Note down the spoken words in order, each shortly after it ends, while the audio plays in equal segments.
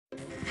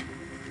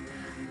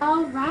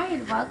All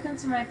right, welcome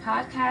to my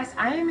podcast.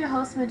 I am your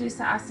host,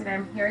 Medusa Asad.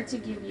 I'm here to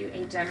give you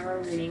a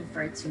general reading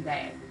for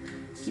today.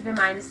 Keep in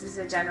mind, this is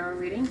a general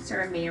reading, so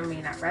it may or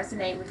may not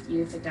resonate with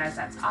you. If it does,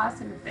 that's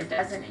awesome. If it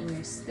doesn't, and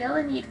you're still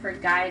in need for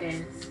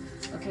guidance,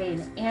 okay,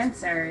 and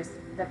answers,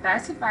 the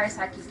best advice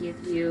I could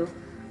give you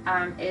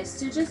is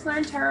to just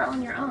learn tarot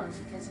on your own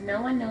because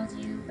no one knows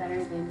you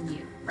better than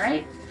you,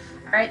 right?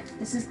 All right,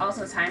 this is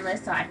also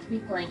timeless, so I could be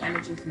pulling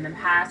energy from the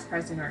past,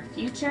 present, or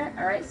future.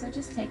 All right, so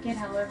just take it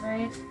however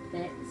it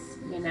fits.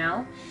 And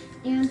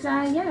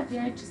yeah, if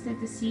you're interested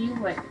to see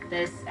what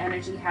this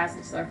energy has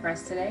in store for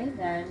us today,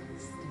 then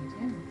stay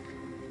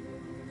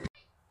tuned.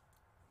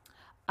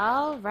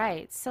 All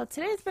right, so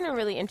today's been a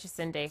really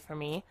interesting day for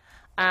me.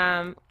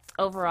 Um,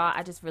 Overall,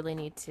 I just really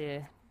need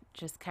to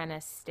just kind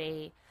of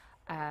stay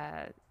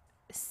uh,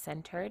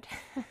 centered,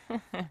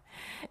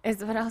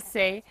 is what I'll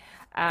say.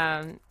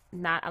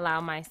 Not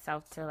allow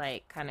myself to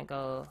like kind of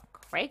go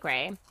cray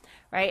cray,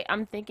 right?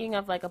 I'm thinking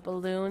of like a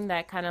balloon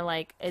that kind of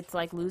like it's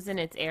like losing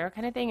its air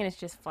kind of thing, and it's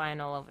just flying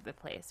all over the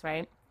place,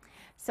 right?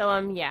 So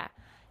yeah.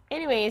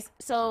 Anyways,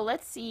 so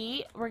let's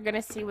see. We're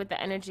gonna see what the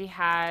energy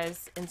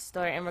has in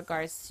store in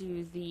regards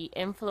to the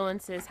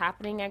influences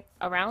happening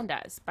around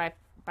us by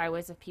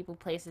ways of people,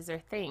 places, or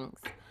things.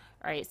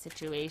 All right,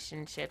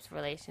 situationships,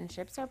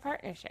 relationships, or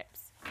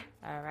partnerships.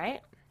 All right.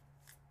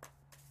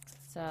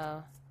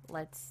 So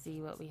let's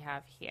see what we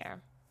have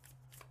here.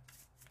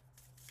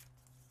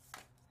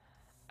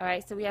 All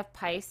right, so we have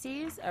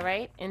Pisces, all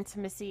right,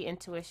 intimacy,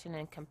 intuition,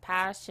 and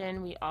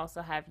compassion. We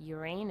also have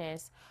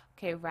Uranus,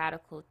 okay,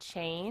 radical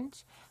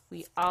change.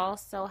 We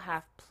also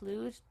have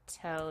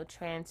Pluto,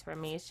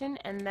 transformation,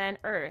 and then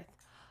Earth,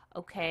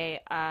 okay,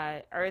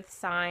 Earth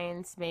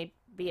signs may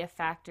be a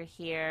factor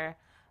here,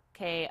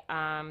 okay,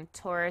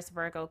 Taurus,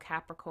 Virgo,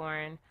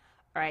 Capricorn,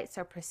 all right,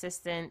 so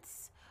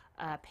persistence,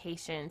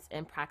 patience,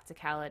 and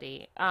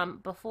practicality.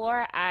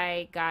 Before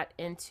I got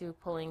into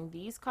pulling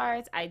these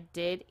cards, I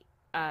did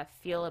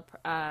feel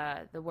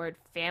the word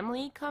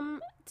family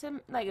come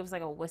to like it was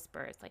like a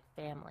whisper. It's like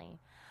family.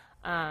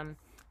 Um,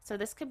 so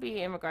this could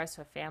be in regards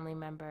to a family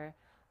member.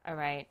 All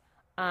right.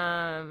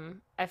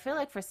 I feel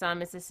like for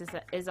some,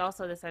 is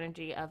also this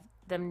energy of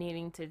them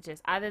needing to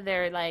just either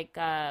they're like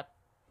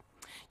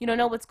you don't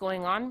know what's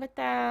going on with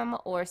them,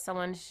 or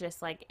someone's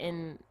just like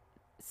in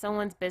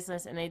someone's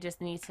business and they just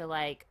need to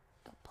like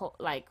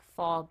like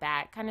fall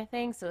back kind of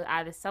thing. So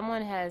either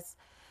someone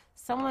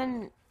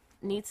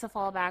needs to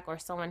fall back or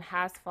someone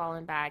has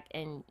fallen back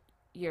and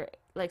you're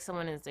like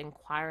someone is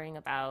inquiring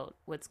about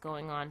what's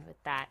going on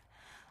with that.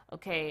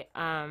 Okay.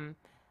 Yeah,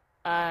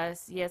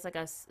 it's like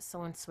a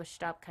someone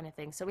switched up kind of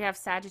thing. So we have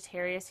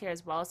Sagittarius here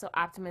as well. So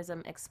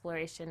optimism,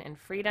 exploration, and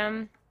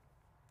freedom.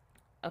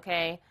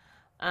 Okay.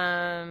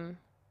 Um,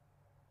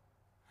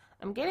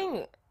 I'm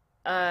getting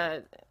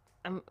uh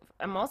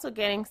I'm also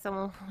getting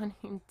someone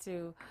wanting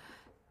to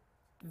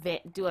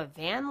do a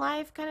van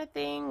life kind of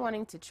thing,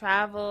 wanting to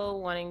travel,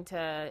 wanting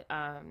to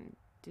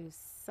do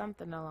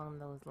something along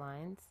those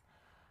lines.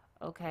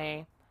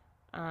 Okay,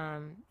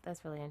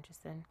 that's really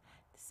interesting.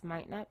 This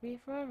might not be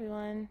for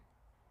everyone.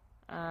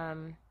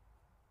 Um,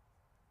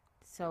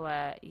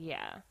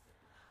 yeah.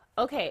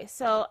 Okay,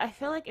 so I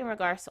feel like in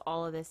regards to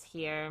all of this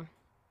here,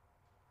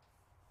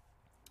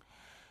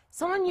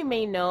 someone you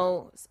may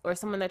know or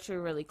someone that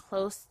you're really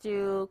close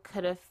to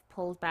could have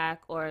pulled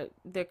back, or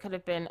there could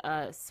have been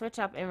a switch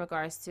up in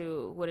regards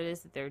to what it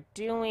is that they're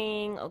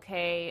doing.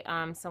 Okay,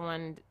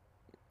 someone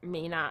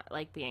may not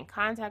like be in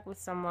contact with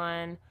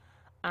someone,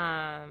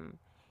 um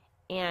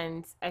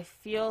and I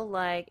feel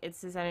like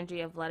it's this energy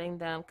of letting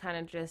them kind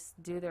of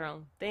just do their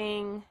own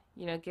thing,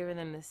 giving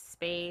them the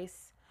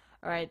space.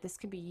 All right, this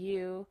could be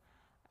you.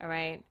 All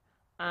right.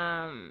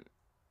 um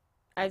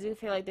I do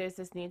feel like there's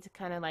this need to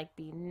kind of like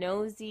be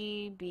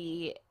nosy,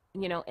 be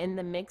in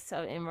the mix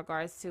of in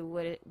regards to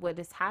what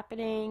is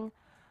happening.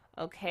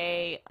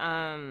 Okay,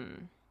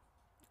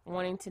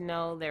 wanting to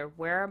know their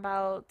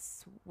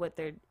whereabouts, what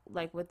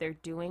they're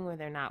doing when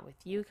they're not with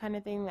you, kind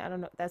of thing. I don't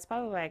know. That's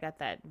probably why I got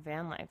that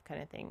van life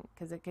kind of thing,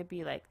 because it could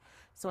be like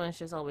someone's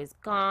just always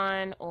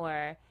gone,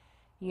 or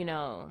you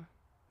know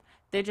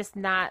they're just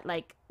not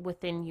like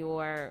within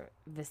your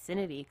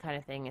vicinity kind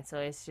of thing, and so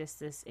it's just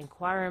this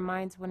inquiring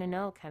minds want to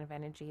know kind of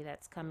energy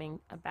that's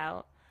coming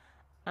about.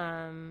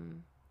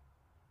 um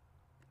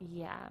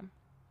yeah.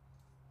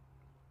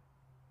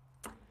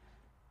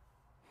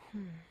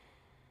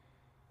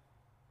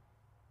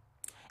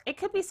 It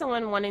could be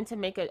someone wanting to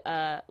make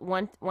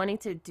wanting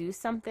to do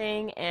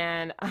something,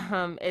 and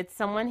it's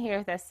someone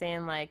here that's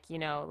saying like,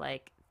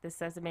 like this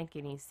doesn't make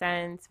any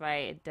sense,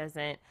 right? It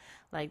doesn't,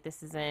 like,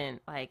 this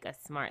isn't like a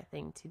smart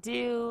thing to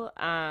do.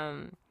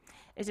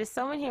 It's just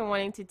someone here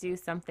wanting to do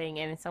something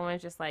and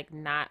someone's just like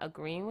not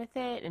agreeing with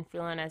it and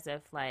feeling as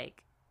if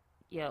like,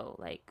 yo,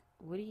 like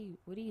what are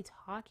you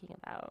talking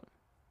about?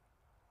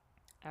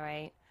 All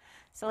right.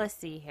 So let's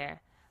see here.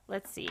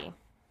 Let's see.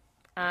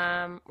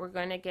 We're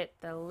going to get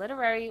the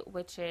Literary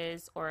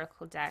Witches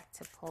Oracle deck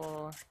to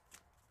pull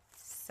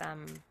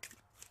some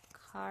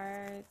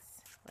cards.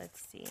 Let's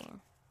see.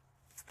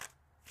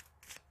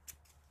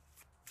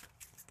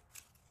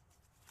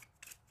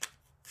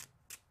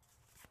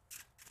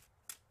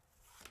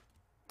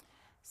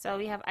 So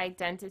we have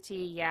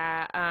identity,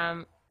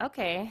 yeah.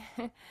 Okay.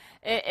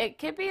 It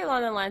could be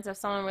along the lines of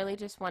someone really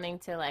just wanting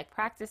to like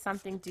practice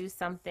something, do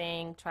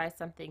something, try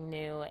something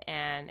new,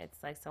 and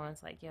it's like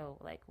someone's like, yo,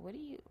 like what do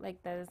you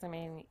like that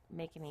doesn't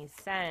make any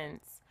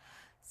sense.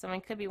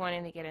 Someone could be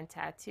wanting to get in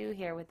tattoo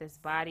here with this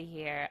body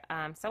here.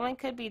 Someone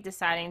could be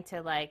deciding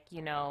to like,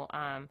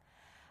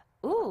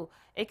 ooh,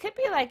 it could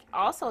be like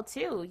also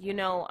too,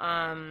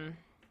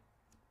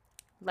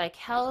 like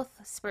health,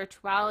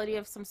 spirituality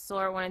of some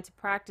sort, wanting to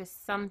practice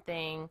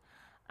something,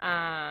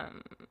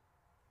 um,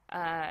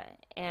 uh,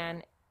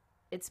 and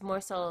it's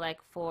more so like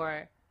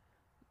for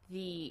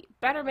the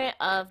betterment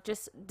of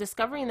just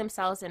discovering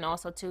themselves, and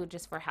also too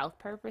just for health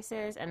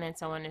purposes. And then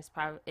someone is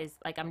probably is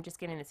like, I'm just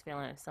getting this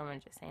feeling of someone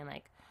just saying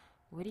like,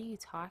 "What are you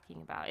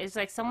talking about?" It's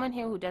like someone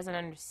here who doesn't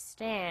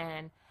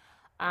understand.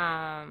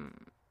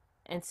 Um,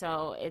 and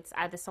so it's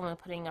either someone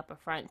putting up a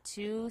front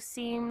to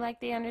seem like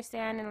they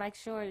understand and like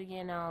sure,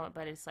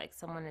 but it's like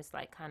someone is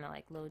like kind of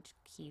like low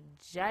key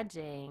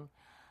judging.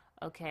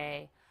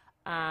 Okay.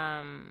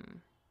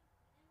 Um,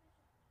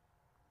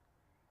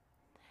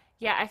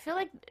 yeah, I feel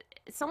like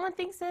someone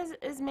thinks this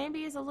is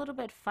maybe is a little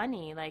bit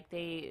funny. Like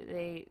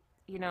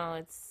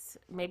it's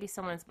maybe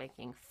someone's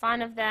making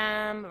fun of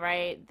them,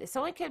 right?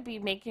 Someone could be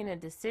making a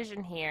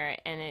decision here,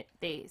 and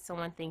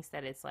someone thinks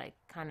that it's like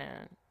kind of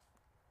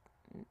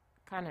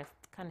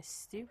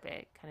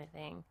stupid kind of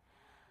thing.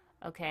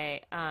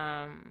 Okay.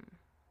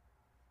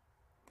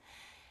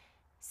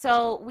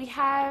 So we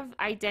have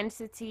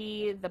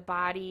identity, the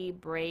body,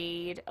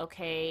 braid,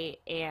 okay,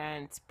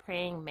 and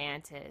praying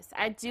mantis.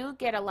 I do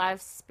get a lot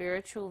of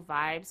spiritual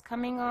vibes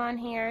coming on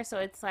here. So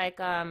it's like,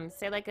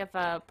 say like if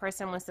a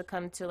person wants to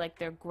come to like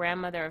their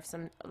grandmother of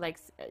some like,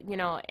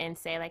 and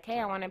say like, hey,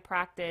 I want to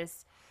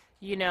practice,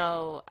 you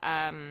know,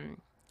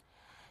 um,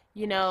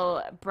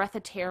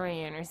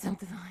 breatharian or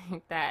something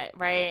like that,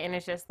 right? And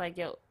it's just like,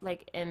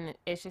 and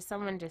it's just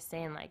someone just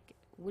saying like,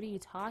 what are you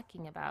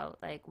talking about?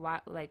 Like,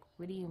 what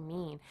do you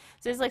mean?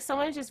 So it's like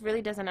someone just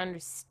really doesn't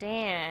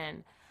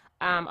understand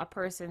a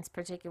person's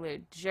particular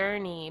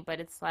journey, but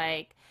it's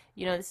like,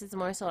 this is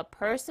more so a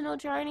personal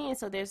journey, and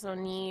so there's no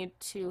need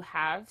to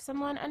have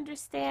someone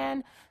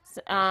understand.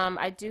 So,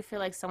 I do feel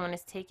like someone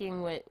is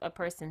taking what a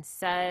person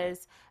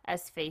says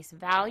as face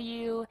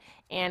value,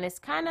 and it's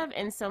kind of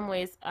in some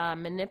ways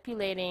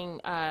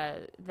manipulating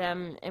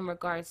them in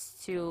regards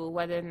to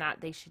whether or not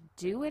they should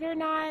do it or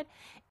not.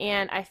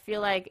 And I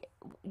feel like,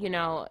 you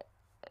know,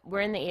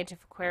 we're in the age of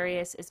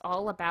Aquarius. It's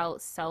all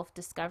about self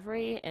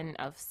discovery and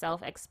of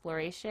self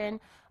exploration.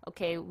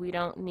 Okay, we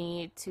don't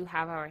need to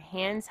have our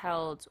hands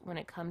held when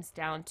it comes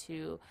down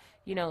to,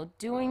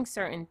 doing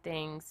certain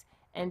things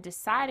and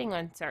deciding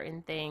on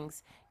certain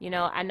things.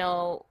 I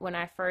know when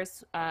I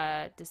first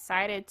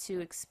decided to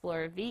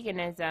explore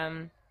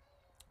veganism,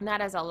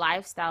 not as a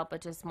lifestyle, but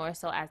just more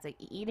so as an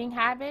eating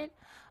habit.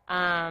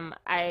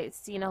 I've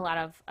seen a lot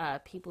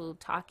of people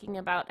talking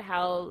about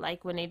how,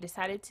 like, when they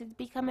decided to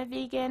become a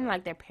vegan,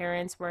 like their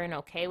parents weren't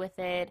okay with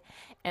it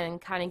and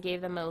kind of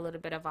gave them a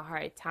little bit of a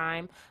hard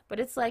time.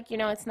 But it's like,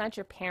 it's not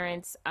your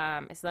parents,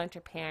 it's not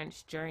your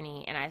parents'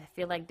 journey. And I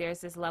feel like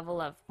there's this level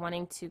of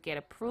wanting to get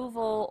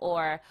approval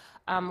or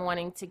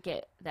wanting to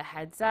get the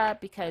heads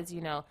up because,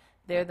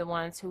 they're the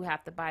ones who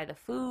have to buy the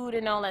food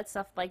and all that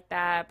stuff like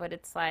that. But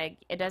it's like,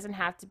 it doesn't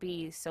have to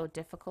be so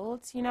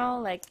difficult,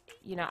 like,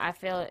 I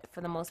feel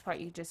for the most part,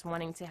 you're just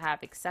wanting to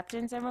have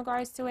acceptance in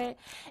regards to it.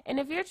 And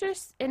if you're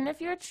just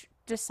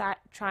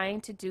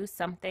trying to do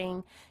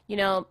something,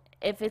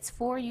 if it's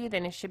for you,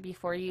 then it should be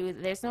for you.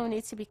 There's no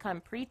need to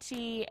become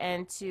preachy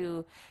and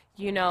to,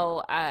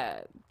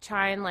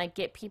 try and like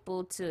get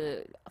people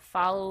to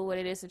follow what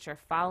it is that you're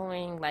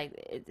following.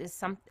 Like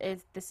this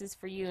is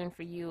for you and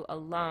for you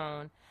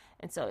alone.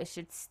 And so it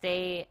should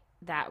stay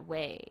that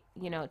way,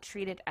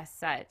 treat it as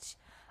such.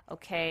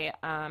 Okay,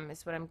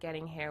 is what I'm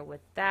getting here with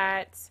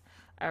that.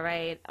 All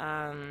right,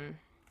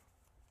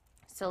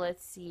 so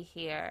let's see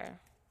here.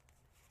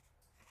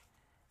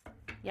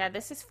 Yeah,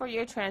 this is for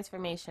your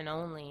transformation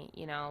only,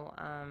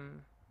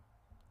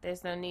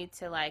 there's no need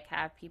to like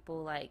have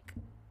people like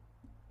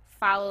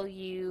follow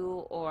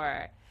you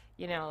or,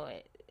 you know,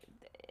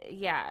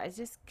 yeah, it's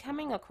just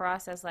coming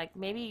across as like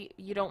maybe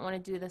you don't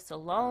want to do this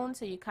alone,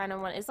 so you kind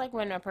of want. It's like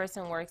when a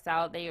person works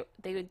out, they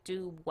would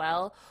do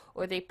well,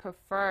 or they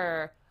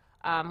prefer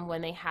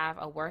when they have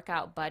a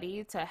workout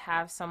buddy to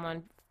have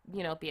someone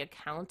be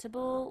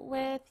accountable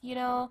with,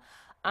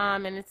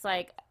 and it's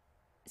like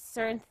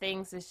certain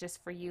things is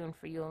just for you and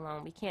for you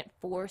alone. We can't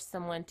force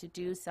someone to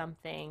do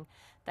something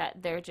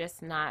that they're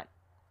just not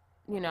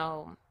you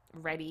know,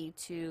 ready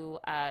to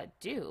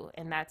do,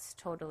 and that's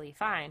totally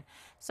fine.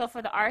 So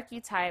for the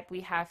archetype,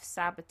 we have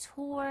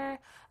Saboteur.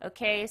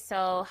 Okay,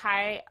 so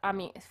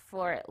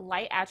for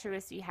light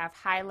attributes, you have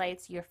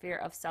highlights your fear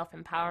of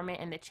self-empowerment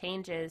and the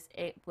changes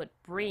it would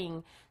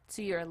bring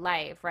to your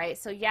life, right?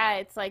 So yeah,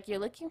 it's like you're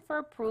looking for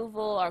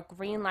approval or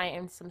green light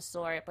in some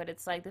sort, but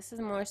it's like this is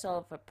more so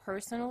of a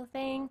personal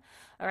thing,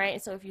 all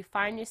right? So if you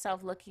find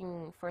yourself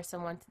looking for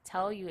someone to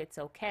tell you it's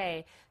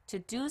okay to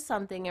do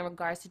something in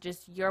regards to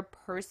just your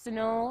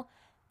personal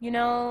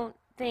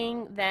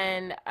thing,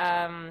 then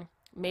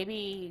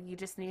maybe you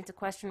just need to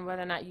question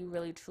whether or not you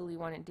really truly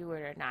want to do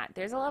it or not.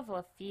 There's a level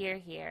of fear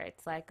here.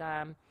 It's like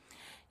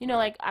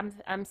like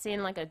I'm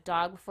seeing like a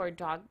dog before a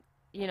dog,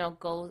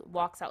 goes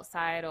walks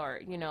outside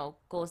or,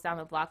 goes down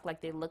the block, like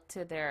they look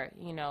to their,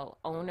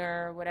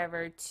 owner or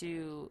whatever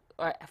to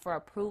or for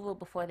approval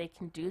before they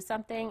can do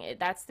something.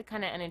 That's the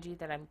kind of energy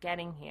that I'm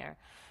getting here.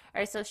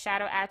 All right, so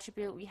shadow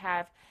attribute we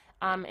have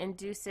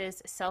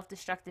induces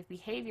self-destructive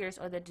behaviors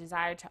or the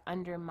desire to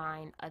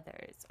undermine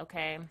others.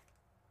 Okay,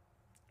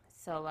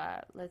 so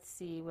let's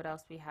see what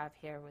else we have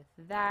here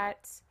with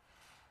that.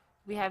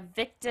 We have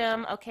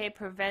victim, okay,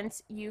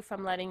 prevents you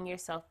from letting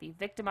yourself be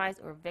victimized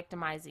or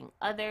victimizing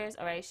others.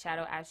 All right,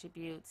 shadow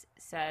attributes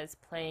says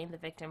playing the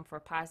victim for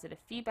positive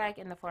feedback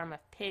in the form of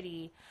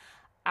pity,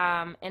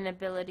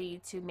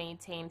 inability to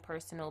maintain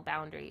personal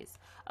boundaries.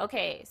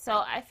 Okay,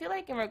 so I feel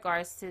like in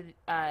regards to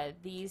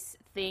these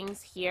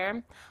things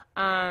here,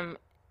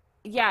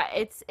 yeah,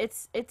 it's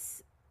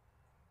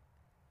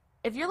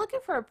if you're looking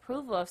for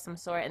approval of some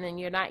sort and then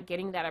you're not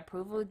getting that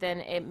approval,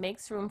 then it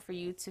makes room for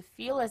you to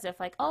feel as if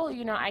like, oh,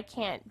 I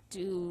can't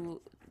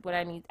do what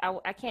I need.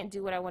 I can't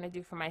do what I want to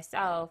do for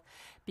myself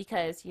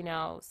because,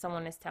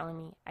 someone is telling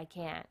me I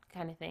can't,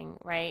 kind of thing,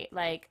 right?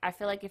 Like, I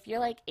feel like if you're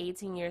like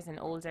 18 years and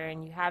older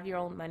and you have your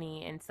own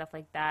money and stuff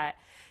like that,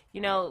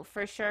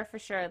 for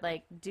sure,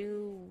 like,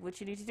 do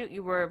what you need to do.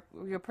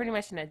 You're pretty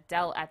much an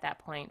adult at that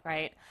point,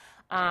 right?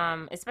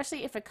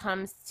 Especially if it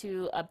comes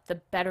to the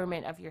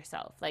betterment of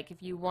yourself. Like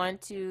if you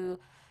want to,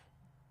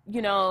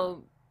 you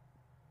know,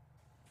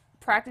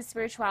 practice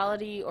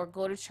spirituality or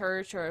go to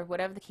church or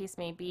whatever the case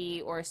may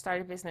be, or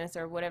start a business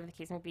or whatever the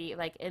case may be,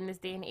 like in this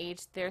day and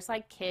age, there's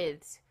like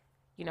kids,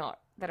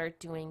 that are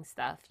doing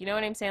stuff. You know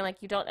what I'm saying?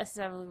 Like you don't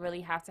necessarily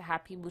really have to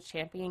have people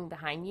championing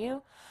behind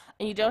you,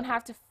 and you don't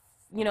have to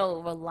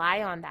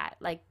rely on that.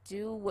 Like,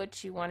 do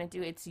what you want to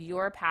do. It's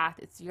your path,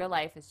 it's your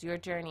life, it's your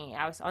journey.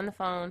 I was on the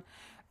phone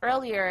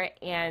earlier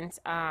and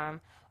I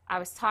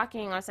was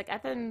talking. I was like,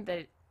 at the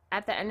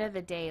end of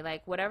the day,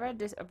 like whatever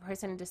a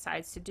person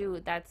decides to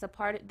do, that's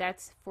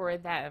for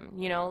them.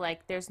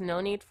 Like there's no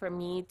need for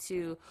me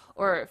to,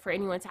 or for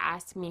anyone to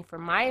ask me for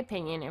my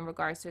opinion in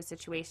regards to a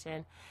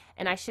situation,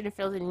 and I shouldn't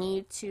feel the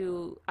need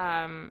to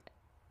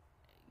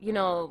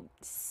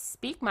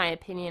speak my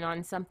opinion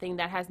on something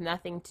that has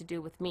nothing to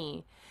do with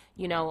me,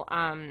 you know.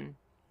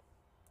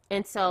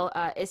 And so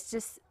it's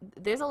just,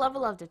 there's a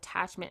level of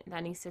detachment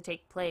that needs to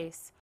take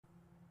place.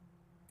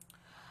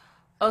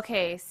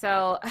 Okay,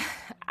 so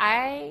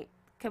I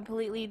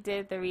completely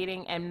did the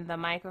reading and the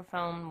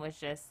microphone was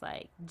just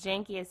like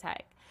janky as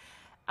heck.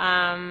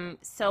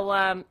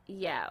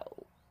 Yeah.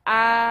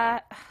 Uh,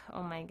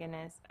 oh my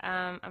goodness.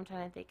 I'm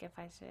trying to think if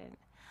I should.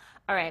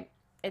 All right,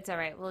 it's all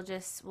right. We'll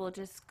just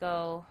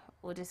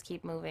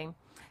keep moving.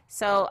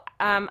 So,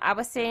 I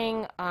was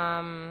saying,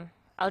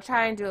 I'll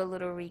try and do a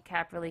little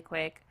recap really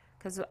quick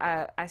because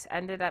I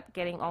ended up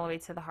getting all the way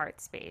to the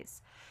heart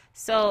space.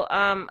 So,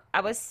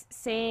 I was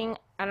saying,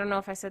 I don't know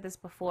if I said this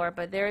before,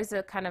 but there is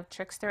a kind of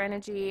trickster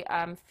energy.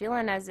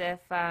 Feeling as if,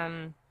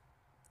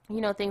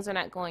 things are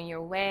not going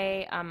your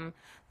way,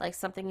 like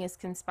something is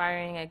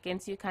conspiring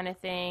against you, kind of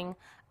thing.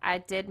 I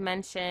did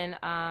mention,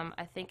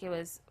 I think it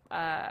was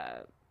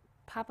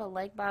Papa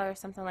Legba or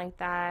something like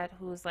that,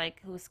 who's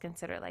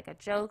considered like a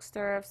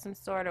jokester of some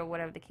sort or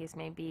whatever the case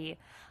may be.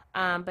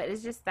 But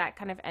it's just that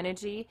kind of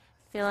energy,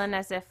 feeling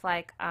as if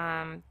like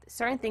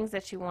certain things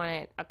that you want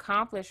to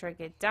accomplish or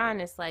get done,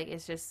 it's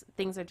just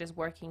things are just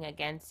working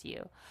against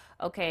you.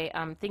 Okay,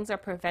 things are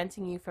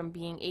preventing you from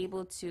being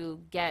able to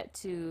get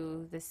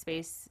to the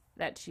space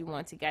that you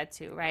want to get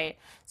to, right?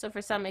 So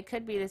for some, it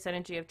could be this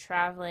energy of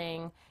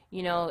traveling,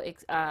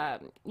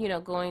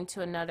 going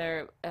to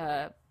another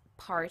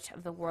part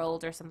of the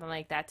world or something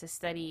like that to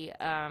study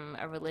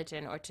a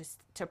religion or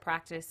to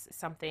practice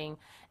something,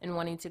 and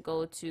wanting to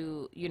go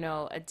to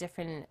a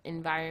different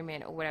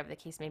environment or whatever the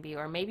case may be,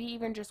 or maybe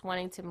even just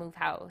wanting to move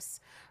house,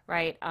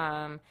 right?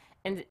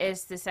 And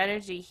it's this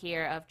energy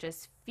here of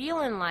just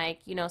feeling like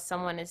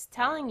someone is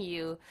telling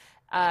you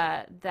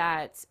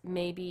that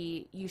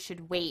maybe you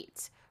should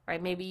wait,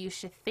 right? Maybe you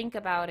should think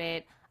about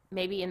it.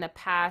 Maybe in the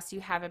past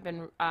you haven't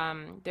been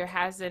there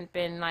hasn't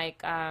been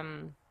like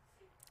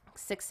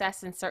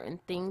success in certain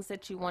things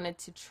that you wanted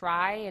to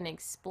try and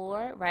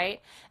explore,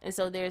 right? And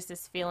so there's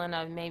this feeling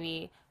of,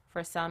 maybe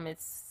for some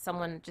it's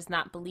someone just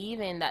not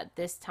believing that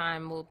this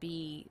time will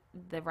be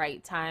the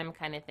right time,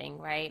 kind of thing,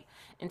 right?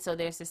 And so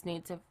there's this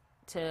need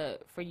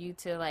for you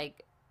to,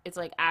 like, it's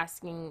like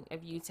asking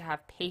of you to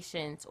have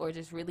patience, or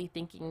just really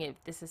thinking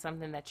if this is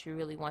something that you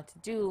really want to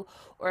do,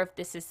 or if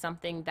this is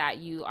something that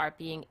you are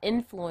being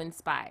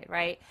influenced by,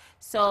 right?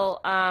 So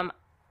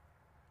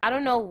I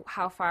don't know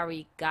how far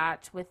we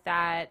got with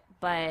that,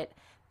 but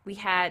we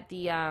had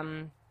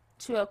the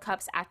Two of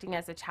Cups acting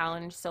as a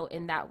challenge. So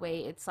in that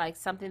way, it's like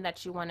something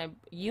that you want to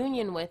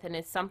union with, and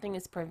it's something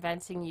is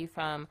preventing you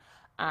from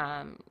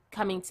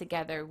coming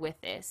together with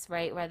this,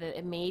 right? Whether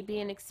it may be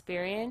an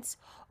experience,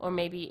 or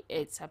maybe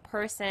it's a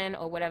person,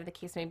 or whatever the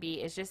case may be.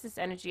 It's just this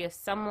energy of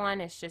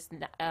someone. It's just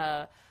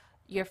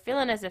you're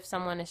feeling as if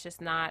someone is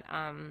just not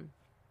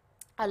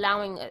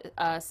allowing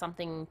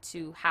something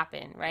to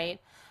happen, right?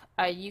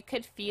 You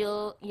could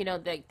feel,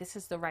 that this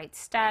is the right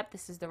step,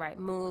 this is the right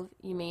move.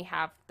 You may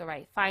have the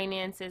right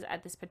finances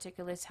at this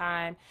particular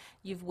time.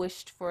 You've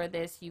wished for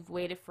this, you've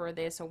waited for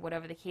this, or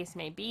whatever the case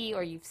may be,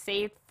 or you've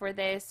saved for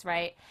this,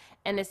 right?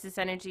 And it's this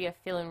energy of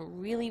feeling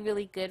really,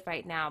 really good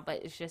right now,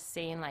 but it's just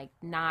saying, like,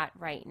 not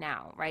right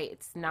now, right?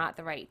 It's not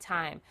the right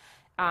time.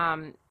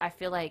 I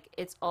feel like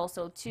it's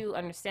also too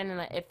understanding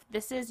that if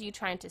this is you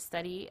trying to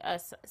study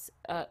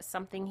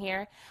something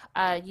here,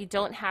 you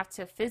don't have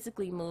to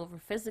physically move or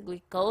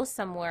physically go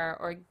somewhere,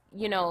 or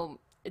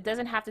it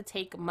doesn't have to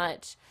take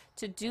much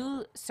to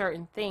do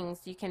certain things.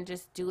 You can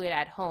just do it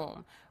at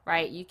home,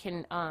 right? You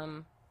can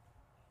all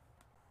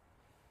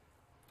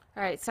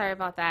right, sorry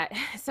about that.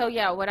 So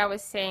yeah, what I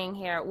was saying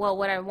here, well,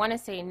 what I want to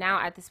say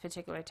now at this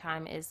particular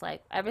time is,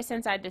 like, ever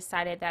since I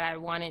decided that I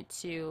wanted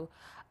to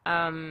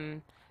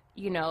um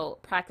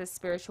practice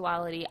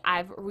spirituality,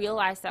 I've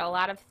realized that a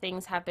lot of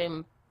things have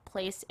been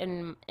placed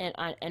in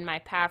my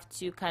path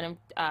to kind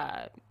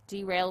of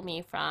derail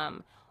me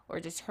from, or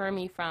deter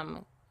me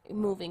from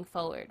moving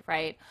forward,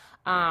 right?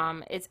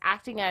 It's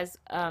acting as,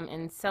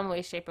 in some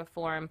way, shape, or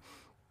form,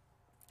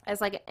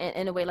 as, like,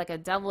 in a way, like a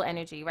double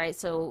energy, right?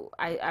 So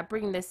I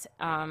bring this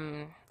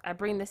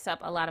up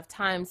a lot of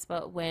times,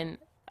 but when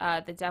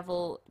the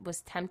devil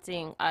was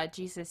tempting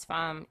Jesus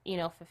from,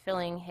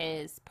 fulfilling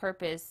his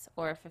purpose,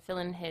 or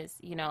fulfilling his,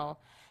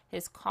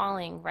 his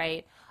calling,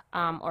 right?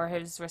 Or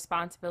his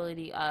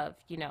responsibility of,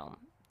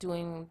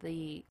 doing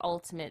the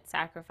ultimate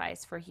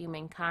sacrifice for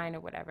humankind, or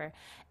whatever.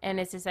 And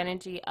it's this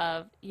energy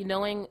of,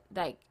 knowing,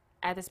 like,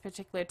 at this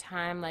particular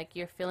time, like,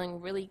 you're feeling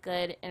really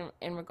good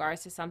in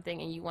regards to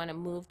something, and you want to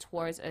move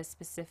towards a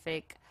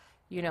specific,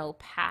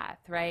 path,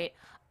 right?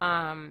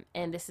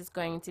 And this is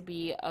going to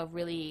be a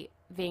really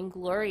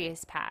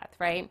vainglorious path,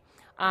 right?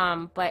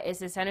 But it's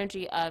this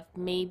energy of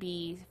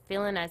maybe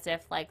feeling as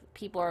if, like,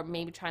 people are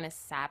maybe trying to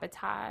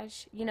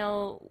sabotage,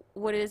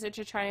 what it is that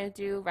you're trying to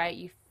do, right?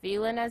 You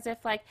feeling as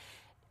if, like,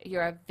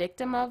 you're a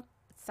victim of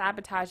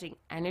sabotaging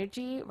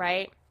energy,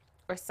 right?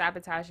 Or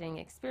sabotaging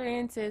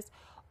experiences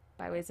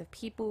by ways of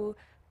people,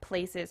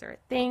 places, or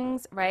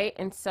things, right?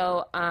 And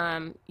so,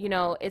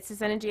 it's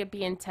this energy of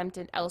being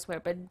tempted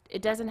elsewhere, but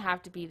it doesn't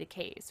have to be the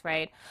case,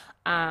 right?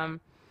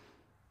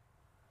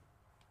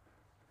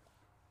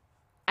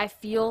 I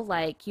feel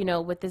like,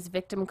 with this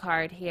victim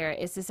card here,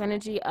 it's this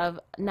energy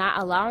of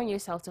not allowing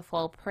yourself to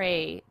fall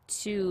prey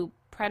to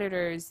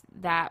predators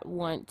that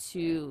want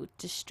to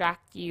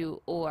distract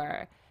you,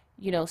 or,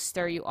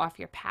 stir you off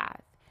your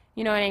path.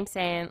 You know what I'm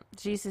saying?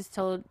 Jesus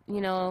told,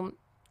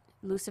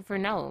 Lucifer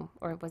no,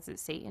 or was it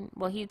Satan?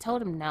 Well, he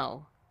told him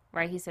no,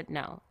 right? He said,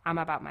 no, I'm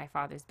about my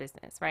father's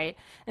business, right?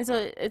 And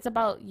so it's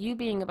about you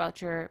being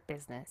about your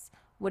business,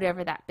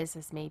 whatever that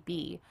business may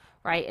be,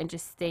 right? And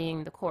just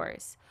staying the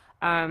course.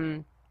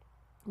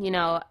 You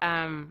know,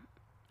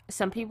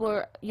 some people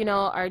are,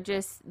 are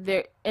just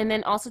there. And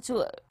then also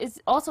too, it's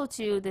also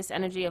to this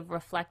energy of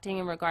reflecting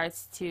in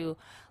regards to,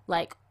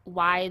 like,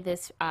 why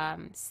this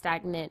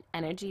stagnant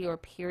energy or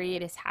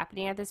period is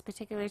happening at this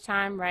particular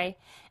time, right?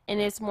 And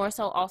it's more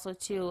so also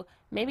to,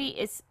 maybe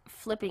it's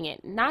flipping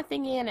it, not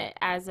thinking it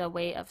as a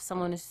way of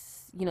someone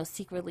is,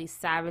 secretly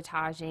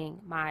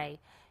sabotaging my,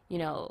 you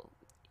know,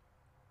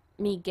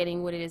 me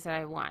getting what it is that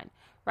I want,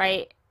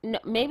 right? No,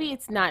 maybe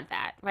it's not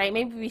that, right?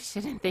 Maybe we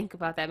shouldn't think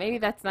about that. Maybe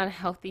that's not a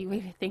healthy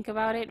way to think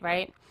about it,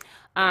 right?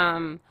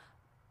 Um,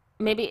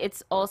 Maybe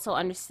it's also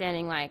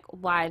understanding, like,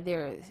 why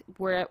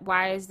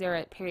is there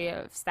a period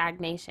of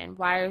stagnation?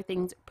 Why are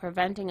things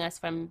preventing us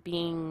from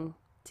being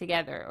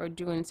together or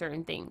doing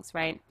certain things,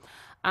 right?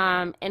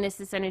 And it's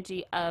this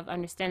energy of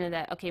understanding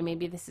that, okay,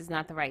 maybe this is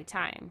not the right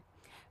time,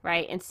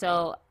 right? And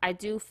so I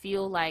do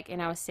feel like,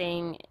 and I was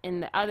saying in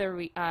the other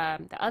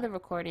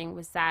recording,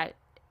 was that,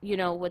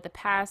 with the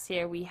past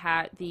here, we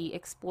had the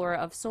Explorer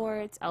of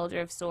Swords, Elder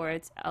of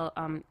Swords,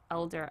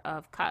 Elder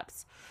of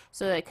Cups.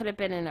 So it could have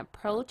been an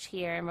approach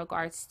here in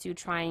regards to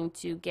trying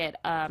to get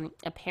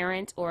a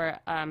parent, or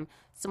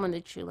someone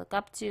that you look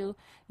up to,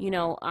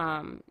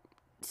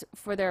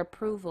 for their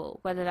approval,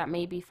 whether that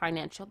may be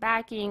financial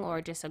backing,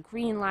 or just a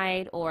green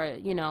light, or,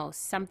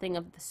 something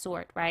of the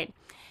sort, right?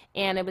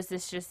 And it was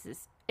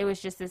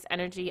this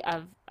energy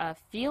of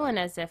feeling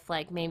as if,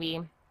 like,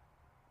 maybe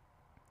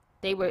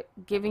they were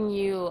giving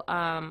you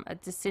a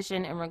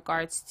decision in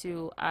regards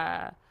to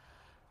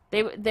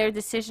their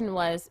decision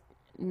was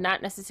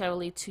not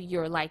necessarily to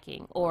your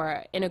liking,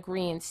 or in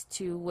agreement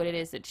to what it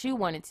is that you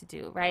wanted to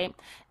do, right?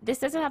 This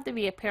doesn't have to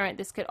be a parent.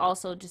 This could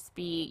also just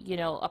be,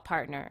 a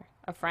partner,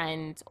 a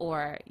friend,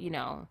 or,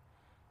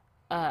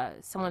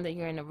 someone that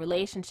you're in a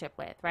relationship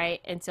with, right?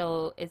 And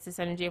so it's this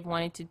energy of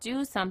wanting to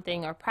do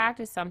something or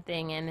practice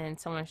something, and then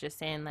someone's just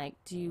saying, like,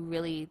 do you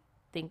really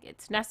think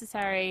it's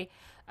necessary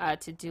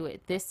to do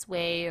it this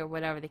way, or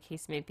whatever the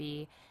case may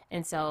be?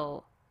 And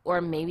so, or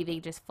maybe they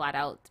just flat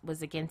out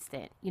was against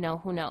it,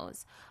 who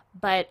knows?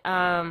 But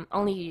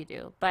only you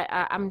do. But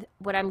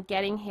what I'm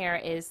getting here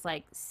is,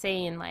 like,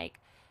 saying, like,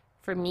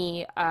 for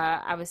me,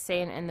 I was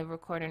saying in the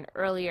recording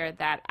earlier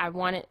that I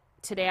wanted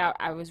today.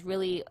 I was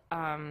really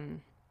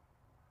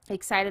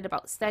excited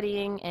about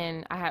studying,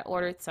 and I had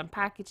ordered some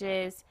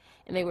packages,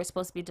 and they were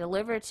supposed to be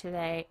delivered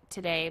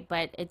today,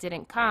 but it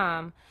didn't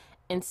come.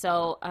 And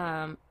so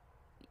I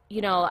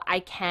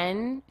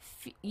can,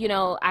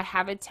 I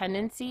have a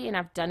tendency, and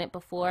I've done it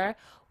before,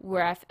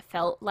 where I've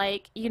felt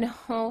like,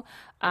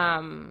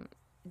 um,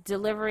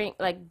 delivering,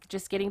 like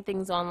just getting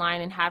things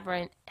online and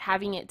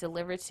having it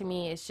delivered to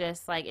me is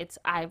just like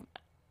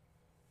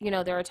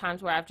there are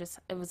times where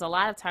it was a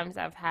lot of times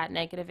I've had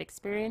negative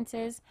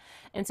experiences.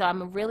 And so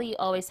I'm really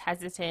always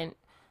hesitant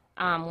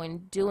when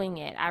doing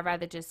it. I'd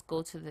rather just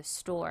go to the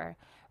store,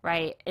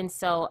 right? And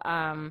so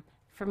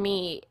for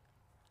me,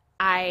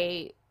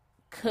 I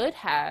could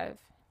have,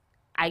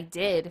 I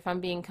did, if I'm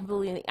being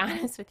completely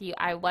honest with you,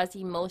 I was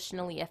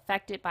emotionally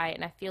affected by it.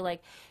 And I feel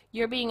like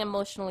you're being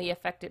emotionally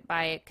affected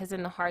by it because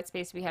in the heart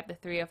space, we have the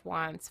Three of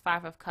Wands,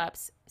 Five of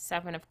Cups,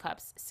 Seven of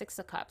Cups, Six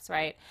of Cups,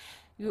 right?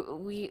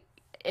 We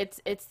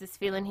it's this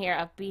feeling here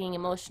of being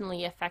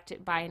emotionally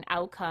affected by an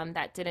outcome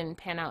that didn't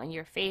pan out in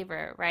your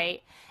favor,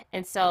 right?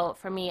 And so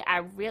for me, I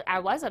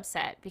was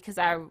upset because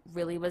I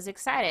really was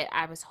excited.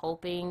 I was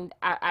hoping,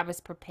 I was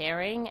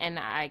preparing, and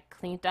I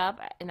cleaned up,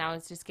 and I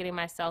was just getting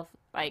myself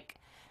like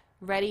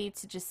ready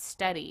to just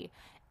study,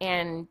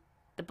 and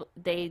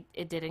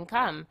it didn't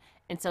come.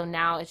 And so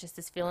now it's just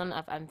this feeling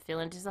of I'm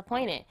feeling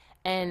disappointed.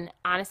 And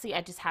honestly,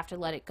 I just have to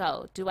let it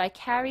go. Do I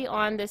carry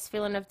on this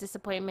feeling of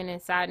disappointment and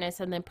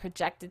sadness and then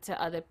project it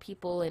to other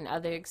people and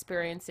other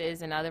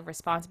experiences and other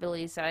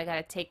responsibilities that I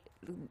got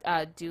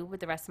to do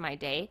with the rest of my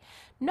day?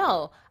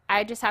 No,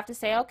 I just have to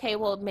say, okay,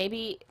 well,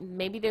 maybe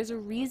there's a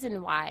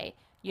reason why,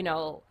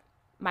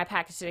 my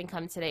package didn't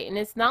come today. And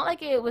it's not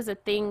like it was a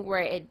thing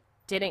where it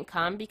didn't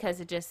come because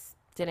it just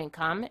didn't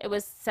come.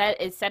 It said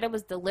it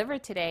was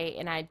delivered today,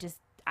 and I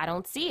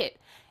don't see it.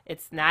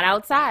 It's not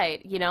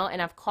outside,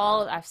 and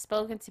I've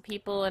spoken to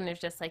people, and they're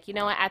just like,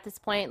 what, at this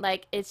point,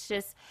 like, it's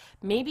just,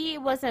 maybe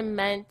it wasn't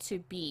meant to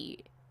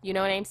be. You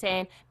know what I'm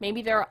saying?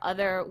 Maybe there are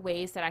other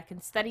ways that I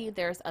can study.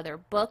 There's other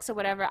books or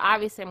whatever.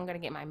 Obviously, I'm going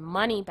to get my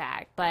money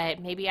back,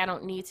 but maybe I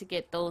don't need to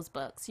get those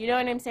books. You know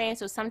what I'm saying?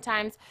 So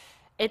sometimes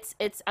it's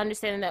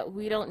understanding that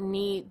we don't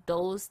need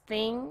those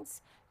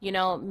things.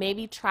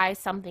 Maybe try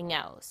something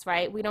else,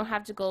 right? We don't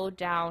have to go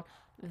down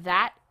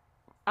that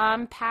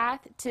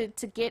path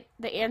to get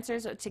the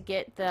answers or to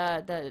get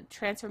the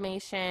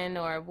transformation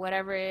or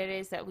whatever it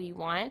is that we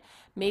want.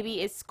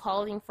 Maybe it's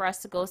calling for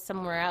us to go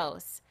somewhere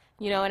else.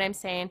 You know what I'm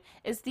saying?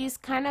 It's these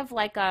kind of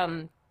like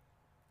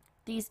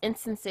these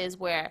instances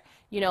where,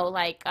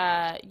 like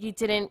you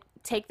didn't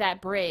take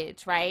that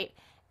bridge, right?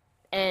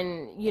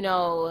 And you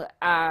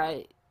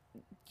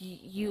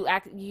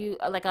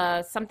like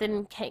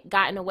something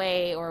got in the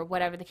way or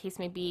whatever the case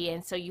may be,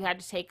 and so you had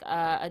to take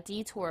a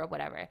detour or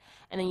whatever,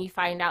 and then you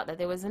find out that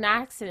there was an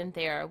accident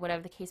there or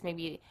whatever the case may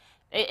be.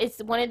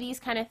 It's one of these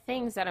kind of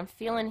things that I'm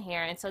feeling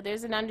here. And so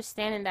there's an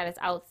understanding that is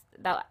out,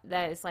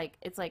 that is like,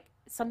 it's like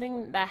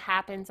something that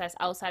happens that's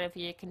outside of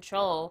your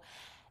control,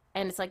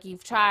 and it's like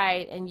you've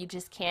tried and you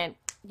just can't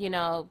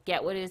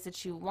get what it is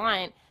that you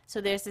want.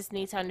 So there's this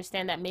need to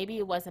understand that maybe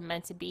it wasn't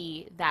meant to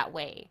be that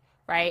way,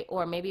 right?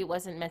 Or maybe it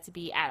wasn't meant to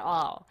be at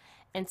all.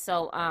 And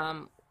so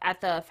at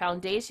the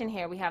foundation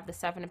here, we have the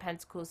Seven of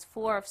Pentacles,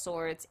 Four of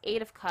Swords,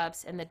 Eight of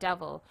Cups, and the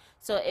Devil.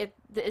 So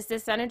it's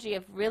this energy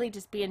of really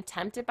just being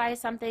tempted by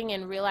something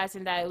and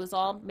realizing that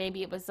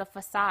maybe it was a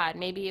facade.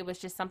 Maybe it was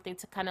just something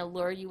to kind of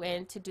lure you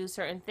in to do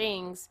certain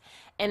things,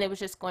 and it was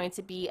just going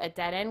to be a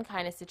dead end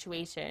kind of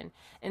situation.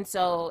 And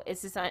so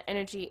it's this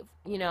energy,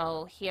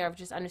 here of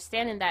just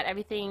understanding that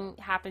everything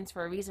happens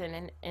for a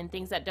reason, and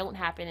things that don't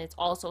happen, it's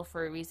also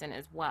for a reason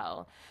as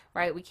well,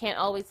 right? We can't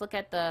always look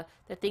at the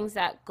things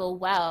that go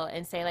well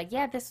and say like,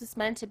 yeah, this was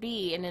meant to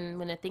be. And then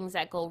when the things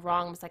that go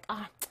wrong, it's like,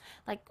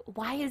 like,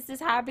 why is this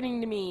happening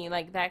to me?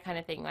 Like that kind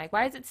of thing. Like,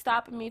 why is it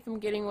stopping me from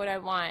getting what I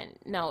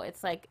want? No,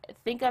 it's like,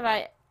 think of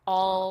it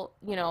all,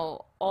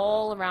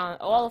 all around,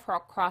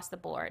 across the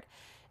board.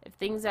 If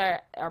things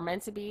are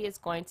meant to be, it's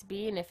going to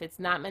be. And if it's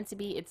not meant to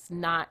be, it's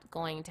not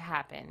going to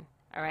happen.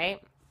 All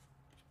right.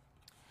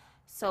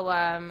 So,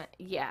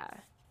 yeah.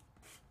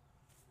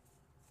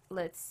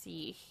 Let's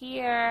see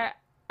here.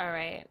 All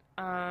right.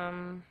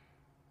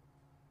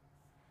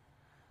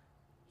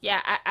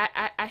 Yeah,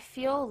 I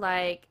feel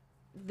like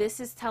this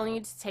is telling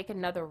you to take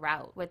another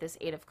route with this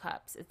Eight of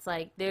Cups. It's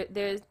like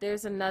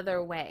there's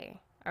another way.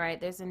 All right,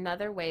 there's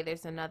another way.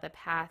 There's another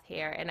path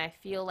here, and I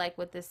feel like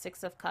with this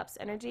Six of Cups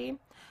energy,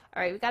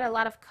 all right, we got a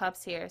lot of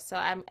cups here. So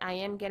I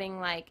am getting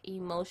like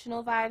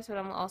emotional vibes, but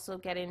I'm also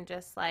getting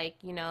just like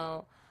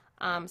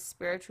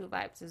spiritual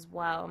vibes as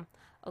well.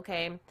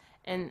 Okay,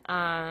 and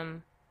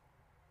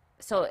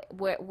so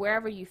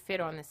wherever you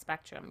fit on the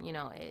spectrum,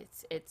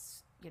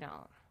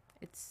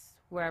 it's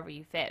wherever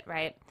you fit,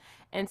 right?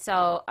 And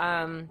so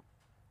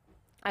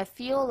I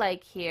feel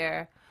like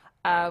here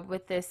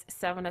with this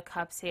Seven of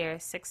Cups here,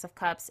 Six of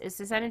Cups, is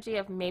this energy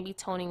of maybe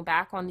toning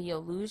back on the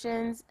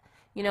illusions,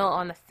 you know,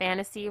 on the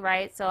fantasy,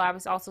 right? So I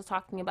was also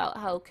talking about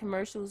how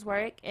commercials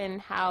work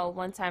and how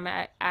one time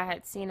I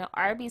had seen an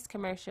Arby's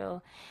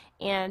commercial,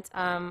 and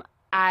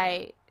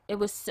I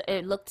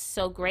it looked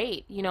so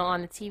great, you know,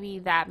 on the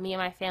TV, that me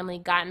and my family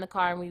got in the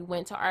car and we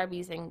went to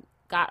Arby's and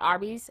got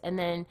Arby's, and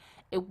then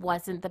it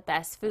wasn't the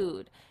best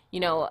food.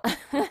 You know,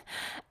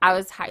 I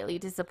was highly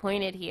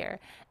disappointed here.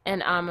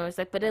 And I was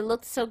like, but it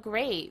looked so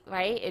great,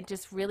 right? It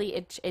just really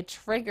it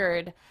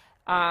triggered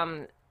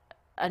um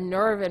a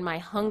nerve in my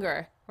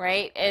hunger,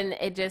 right? And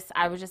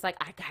I was just like,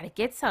 I gotta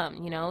get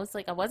some, you know? It's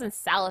like I wasn't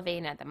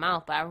salivating at the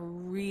mouth, but I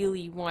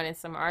really wanted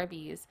some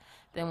Arby's.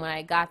 Then when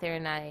I got there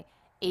and I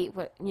ate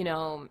what, you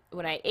know,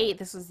 when I ate,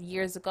 this was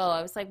years ago,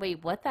 I was like,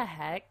 wait, what the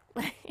heck?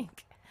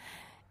 Like,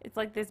 it's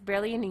like there's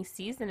barely any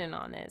seasoning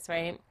on this,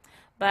 right?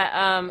 But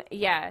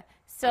yeah.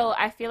 So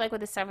I feel like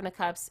with the Seven of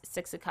Cups,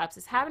 Six of Cups,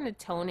 is having to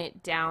tone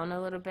it down a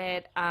little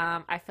bit.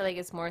 I feel like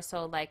it's more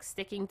so like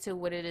sticking to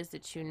what it is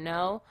that you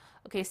know.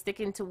 Okay,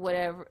 sticking to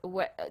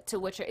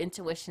what your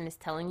intuition is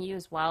telling you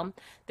as well.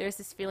 There's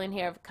this feeling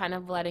here of kind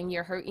of letting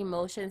your hurt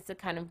emotions to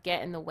kind of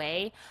get in the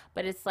way,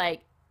 but it's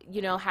like,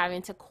 you know,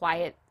 having to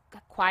quiet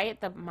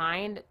the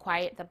mind,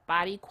 quiet the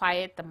body,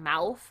 quiet the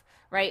mouth,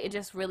 right? It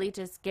just really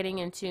just getting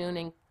in tune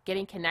and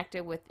getting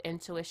connected with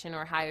intuition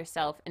or higher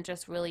self, and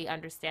just really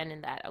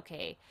understanding that,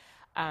 okay,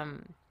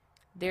 um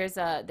there's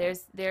a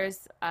there's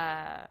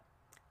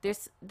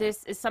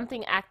is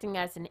something acting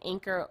as an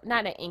anchor,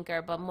 not an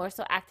anchor, but more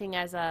so acting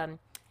as a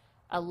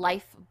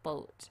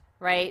lifeboat,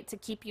 right? To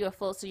keep you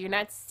afloat so you're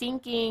not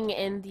sinking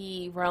in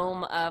the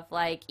realm of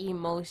like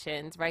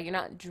emotions, right? You're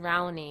not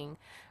drowning,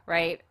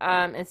 right?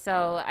 And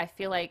so I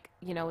feel like,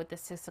 you know, with the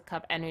Six of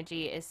Cup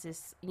energy, it's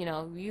just, you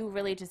know, you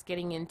really just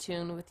getting in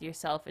tune with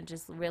yourself and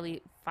just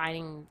really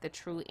finding the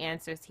true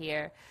answers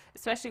here,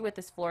 especially with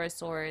this Four of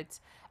Swords.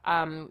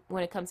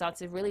 When it comes out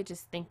to really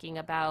just thinking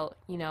about,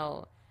 you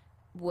know,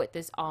 what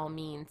this all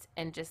means,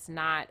 and just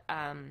not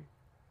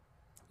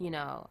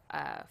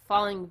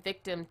falling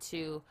victim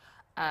to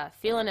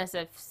feeling as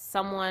if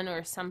someone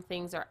or some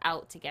things are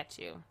out to get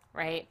you,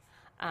 right?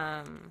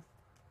 Um,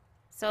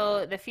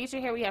 so the future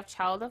here, we have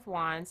Child of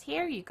Wands.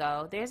 Here you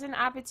go. There's an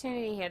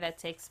opportunity here that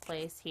takes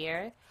place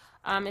here.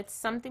 It's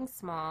something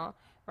small,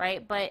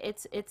 right? But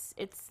it's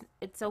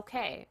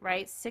okay,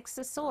 right? Six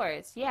of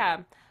Swords.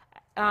 Yeah.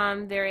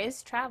 There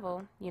is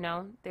travel, you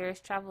know, there is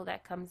travel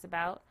that comes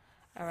about.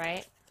 All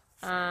right.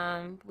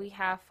 We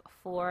have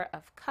Four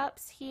of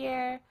Cups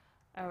here.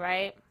 All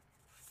right.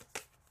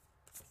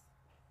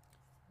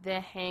 The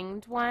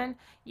Hanged One.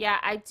 Yeah,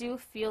 I do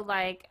feel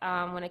like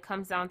when it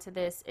comes down to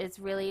this, it's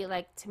really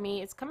like, to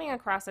me, it's coming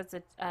across as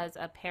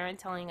a parent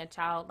telling a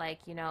child, like,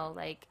 you know,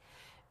 like,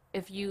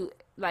 if you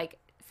like,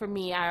 for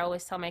me, I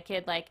always tell my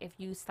kid, like, if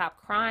you stop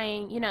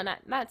crying, you know,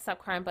 not stop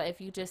crying, but if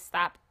you just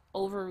stop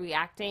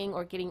overreacting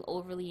or getting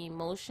overly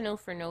emotional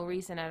for no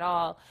reason at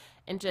all,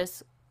 and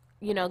just,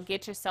 you know,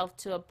 get yourself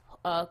to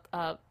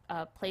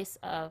a place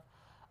of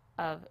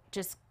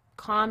just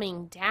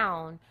calming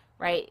down,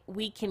 right?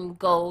 We can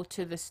go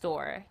to the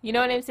store. You know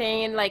what I'm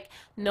saying? Like,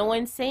 no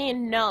one's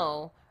saying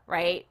no,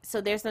 right?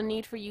 So there's no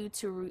need for you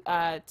to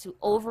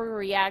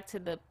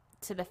overreact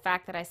to the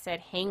fact that I said,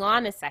 hang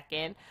on a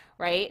second,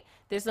 right?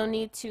 There's no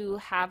need to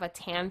have a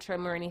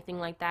tantrum or anything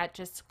like that.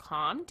 Just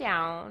calm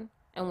down.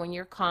 And when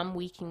you're calm,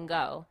 we can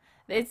go.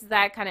 It's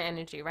that kind of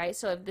energy, right?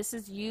 So if this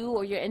is you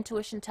or your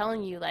intuition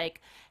telling you,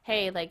 like,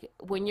 hey, like,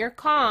 when you're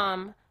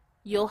calm,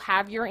 you'll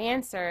have your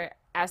answer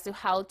as to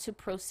how to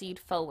proceed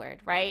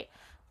forward, right?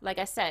 Like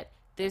I said,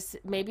 there's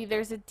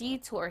a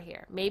detour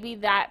here. Maybe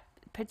that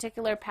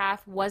particular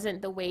path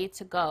wasn't the way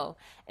to go,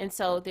 and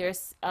so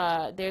there's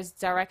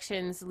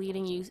directions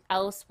leading you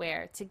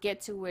elsewhere to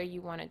get to where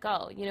you want to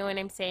go. You know what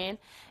I'm saying?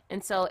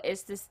 And so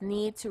it's this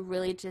need to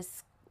really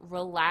just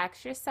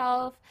relax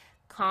yourself,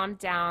 calm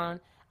down,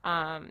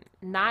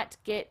 not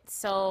get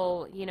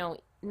so, you know,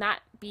 not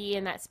be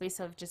in that space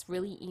of just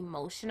really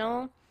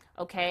emotional,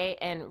 okay,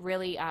 and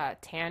really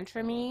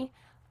tantrumy.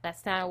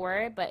 That's not a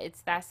word, but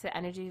that's the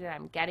energy that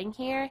I'm getting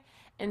here.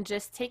 And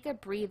just take a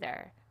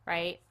breather,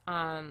 right?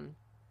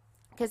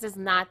 Because it's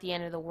not the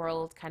end of the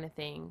world kind of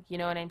thing. You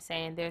know what I'm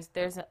saying? There's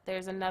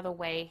another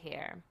way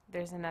here.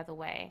 There's another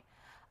way.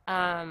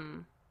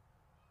 Um,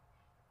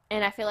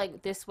 and I feel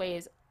like this way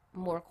is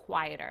more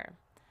quieter.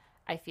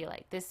 I feel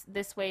like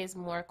this way is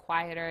more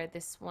quieter.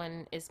 This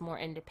one is more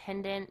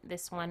independent.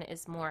 This one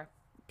is more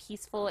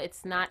peaceful.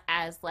 It's not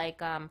as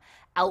like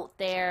out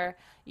there,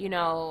 you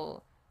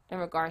know, in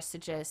regards to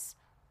just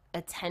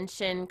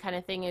attention kind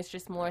of thing. It's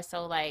just more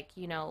so like,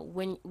 you know,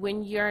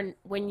 when you're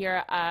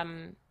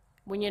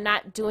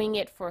not doing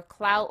it for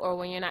clout, or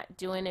when you're not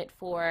doing it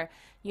for,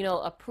 you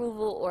know,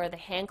 approval or the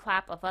hand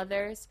clap of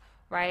others,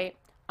 right?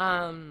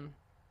 When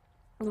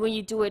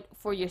you do it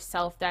for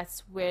yourself,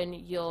 that's where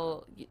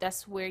you'll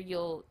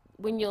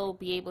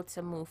be able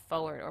to move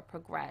forward or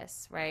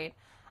progress, right?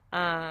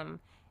 Um,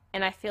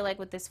 and I feel like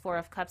with this Four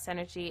of Cups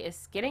energy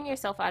is getting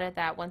yourself out of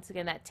that, once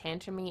again, that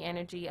tantrumy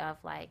energy of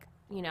like,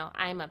 you know,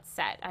 I'm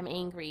upset, I'm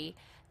angry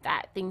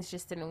that things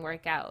just didn't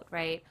work out,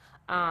 right?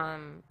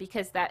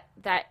 because that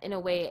in a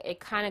way it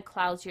kind of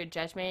clouds your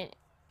judgment,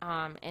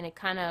 and it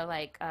kind of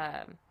like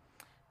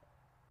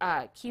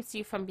keeps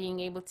you from being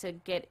able to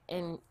get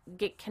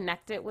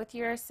connected with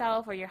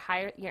yourself or your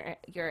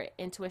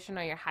intuition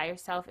or your higher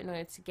self in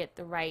order to get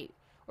the right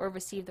or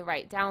receive the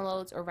right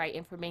downloads or right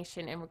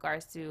information in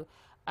regards to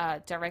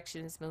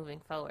directions moving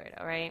forward.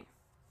 All right,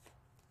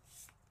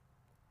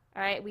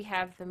 we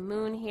have the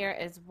moon here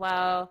as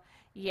well.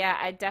 Yeah,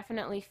 I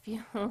definitely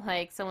feel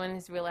like someone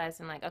is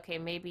realizing like, okay,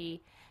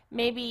 maybe,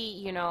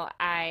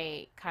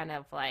 I kind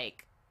of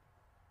like,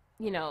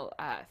 you know,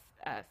 uh,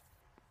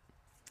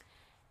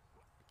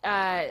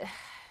 uh,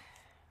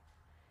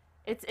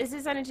 it's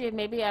this energy of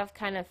maybe I've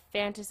kind of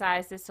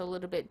fantasized this a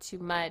little bit too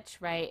much,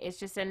 right? It's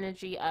just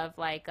energy of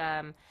like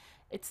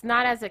it's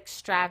not as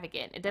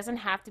extravagant. It doesn't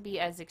have to be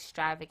as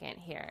extravagant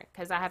here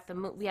because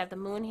we have the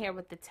moon here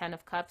with the 10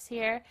 of cups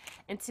here,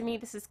 and to me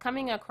this is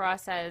coming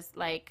across as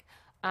like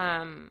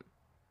um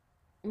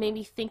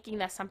maybe thinking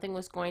that something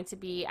was going to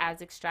be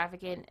as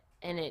extravagant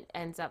and it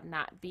ends up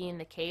not being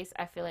the case.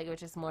 I feel like it was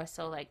just more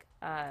so like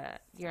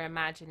your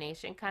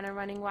imagination kind of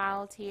running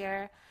wild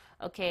here.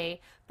 Okay,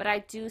 but I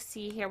do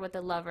see here with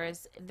the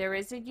lovers, there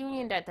is a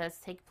union that does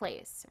take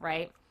place,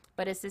 right?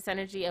 But it's this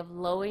energy of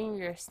lowering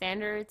your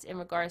standards in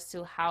regards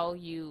to how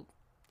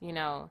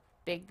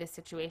big the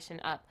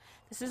situation up.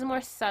 This is a more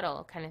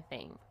subtle kind of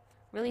thing.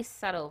 Really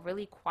subtle,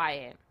 really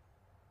quiet.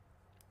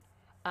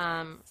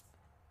 Um,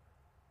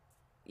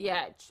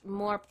 yeah,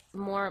 more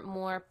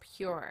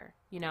pure,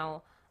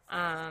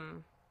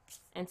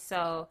 and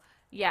so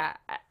yeah,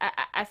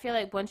 I feel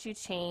like once you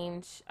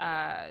change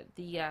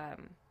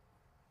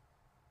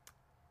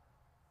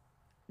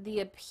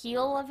the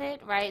appeal of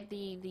it, right?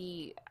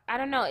 The I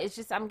don't know, it's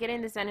just I'm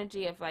getting this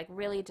energy of like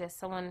really just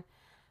someone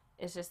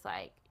is just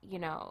like,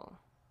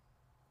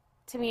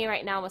 to me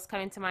right now what's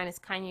coming to mind is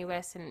Kanye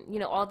West,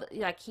 and all the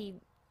like he,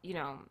 you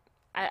know,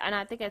 and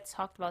I think I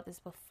talked about this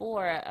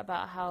before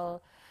about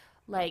how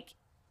like,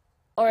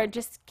 or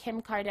just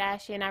Kim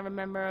Kardashian. I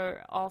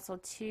remember also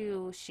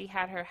too, she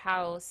had her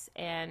house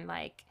and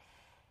like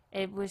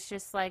it was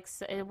just like,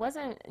 it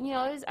wasn't,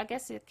 I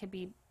guess it could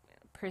be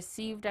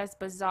perceived as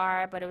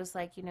bizarre, but it was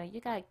like,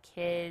 you got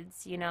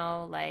kids,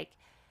 like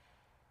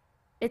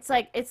it's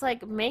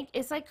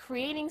like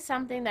creating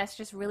something that's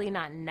just really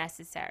not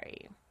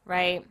necessary,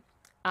 right?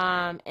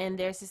 And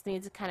there's this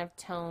need to kind of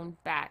tone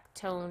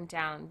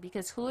down,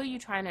 because who are you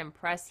trying to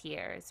impress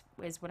here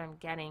is what I'm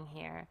getting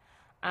here.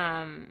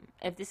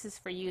 If this is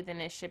for you,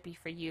 then it should be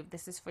for you. If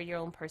this is for your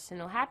own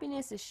personal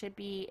happiness, it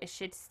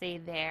should stay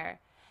there.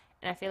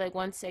 And I feel like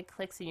once it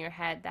clicks in your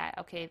head that,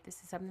 okay,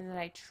 this is something that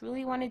I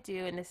truly want to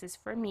do and this is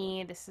for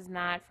me, this is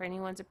not for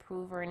anyone's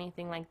approval or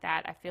anything like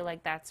that, I feel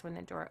like that's when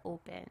the door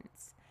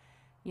opens,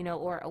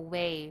 or a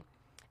way,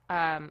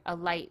 a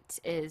light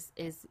is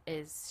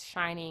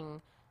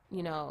shining,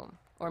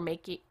 or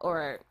making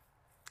or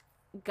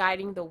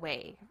guiding the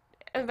way.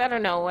 I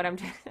don't know what I'm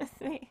trying to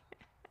say,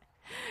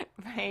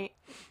 right?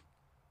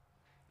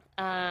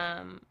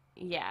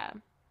 Yeah.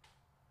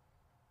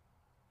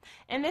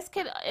 And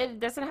it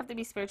doesn't have to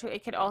be spiritual.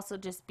 It could also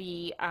just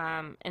be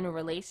in a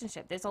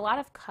relationship. There's a lot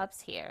of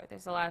cups here.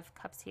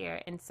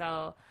 And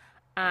so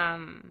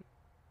um,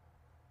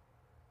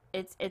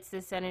 it's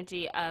this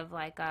energy of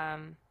like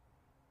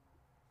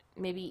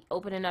maybe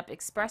opening up,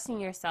 expressing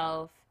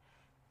yourself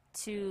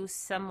to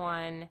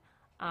someone,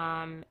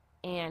 and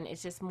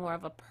it's just more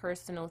of a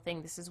personal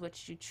thing. This is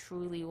what you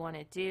truly want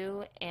to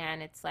do,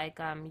 and it's like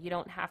you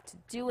don't have to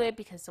do it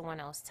because someone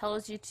else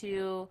tells you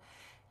to,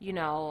 you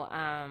know.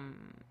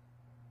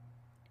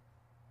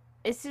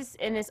 It's just,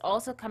 and it's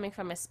also coming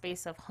from a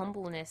space of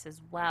humbleness as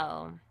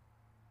well.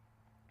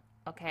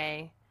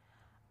 Okay.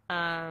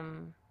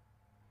 Um,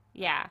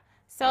 yeah.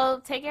 So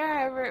take it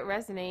however it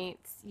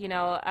resonates.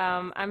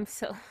 I'm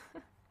so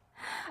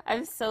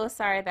I'm so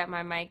sorry that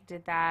my mic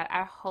did that.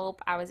 I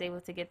hope I was able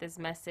to get this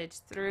message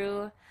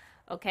through.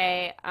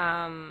 Okay.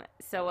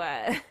 So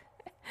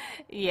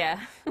yeah.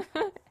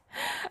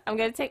 I'm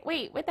gonna take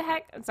wait, what the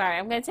heck? I'm sorry.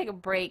 I'm gonna take a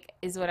break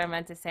is what I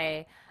meant to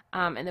say.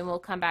 And then we'll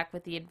come back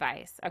with the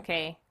advice.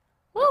 Okay.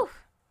 Woo! All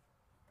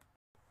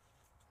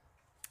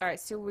right,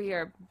 so we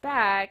are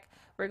back.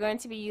 We're going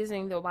to be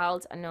using the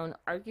Wild Unknown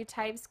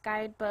Archetypes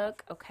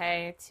guidebook,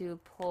 okay, to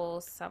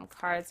pull some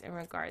cards in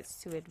regards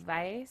to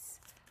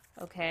advice,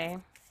 okay?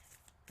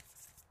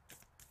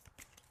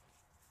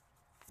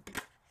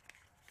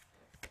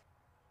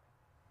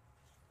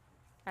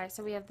 All right,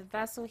 so we have the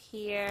Vessel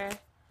here.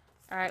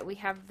 All right, we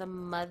have the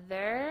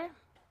Mother.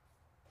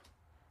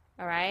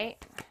 All right.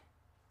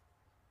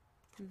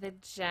 The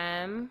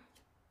Gem.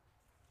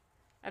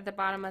 At the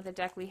bottom of the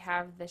deck, we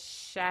have the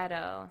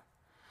Shadow.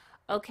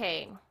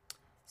 Okay,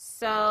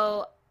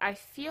 so I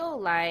feel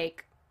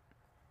like,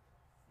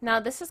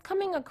 now this is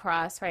coming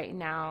across right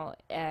now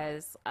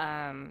as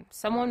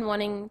someone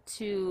wanting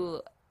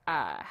to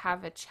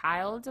have a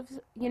child,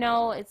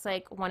 it's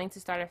like wanting to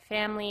start a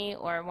family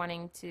or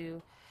wanting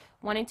to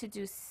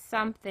do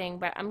something,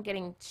 but I'm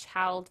getting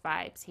child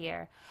vibes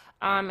here.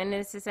 And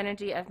it's this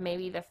energy of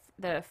maybe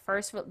the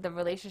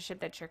relationship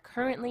that you're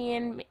currently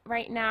in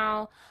right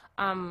now,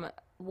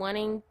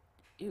 wanting,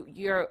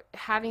 you're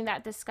having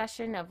that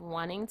discussion of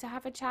wanting to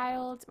have a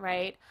child,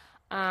 right?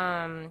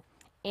 Um,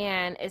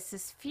 and it's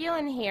this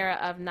feeling here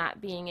of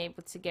not being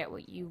able to get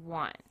what you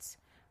want,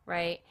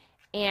 right?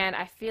 And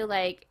I feel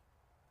like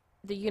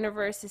the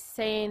universe is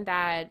saying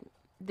that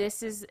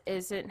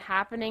isn't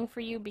happening for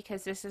you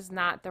because this is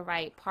not the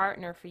right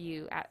partner for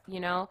you.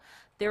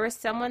 There is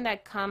someone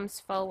that comes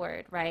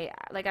forward, right?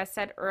 Like I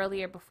said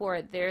earlier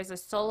before, there's a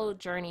solo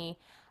journey,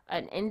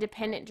 an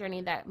independent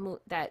journey that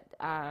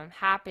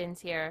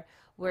happens here,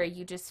 where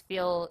you just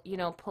feel,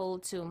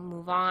 pulled to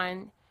move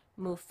on,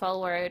 move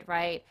forward,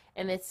 right?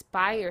 And it's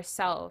by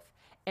yourself.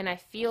 And I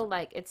feel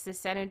like it's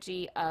this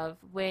energy of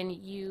when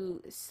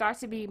you start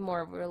to be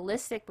more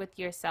realistic with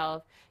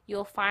yourself,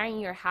 you'll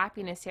find your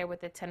happiness here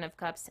with the Ten of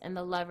Cups and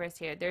the Lovers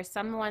here. There's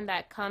someone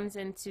that comes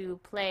into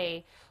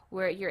play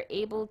where you're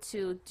able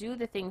to do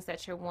the things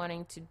that you're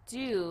wanting to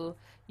do,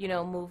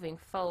 moving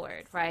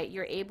forward, right?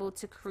 You're able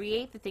to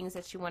create the things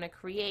that you want to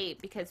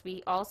create, because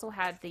we also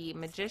had the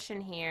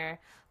Magician here,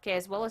 okay,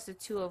 as well as the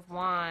Two of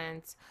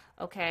Wands,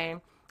 okay?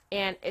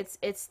 And it's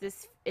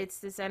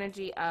this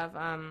energy of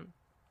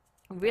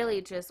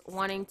really just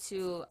wanting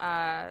to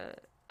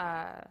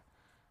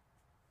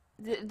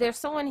there's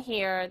someone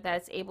here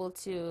that's able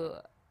to,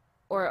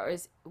 or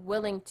is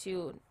willing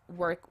to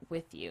work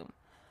with you,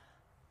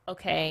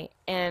 okay?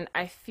 And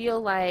I feel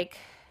like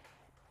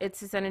it's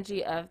this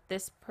energy of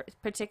this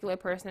particular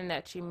person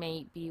that you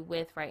may be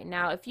with right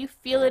now. If you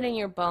feel it in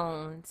your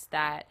bones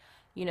that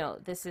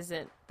this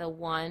isn't the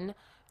one,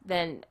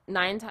 then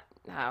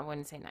I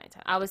wouldn't say 9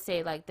 times. I would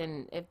say, like,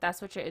 then if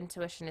that's what your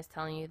intuition is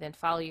telling you, then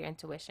follow your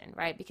intuition,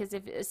 right? Because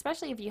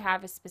especially if you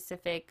have a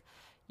specific,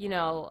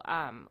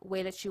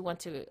 way that you want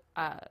to,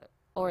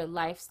 or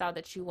lifestyle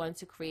that you want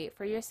to create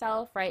for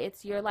yourself, right?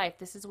 It's your life.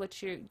 This is what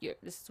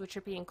this is what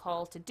you're being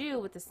called to do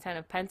with this Ten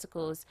of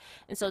Pentacles.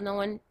 And so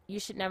you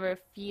should never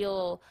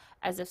feel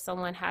as if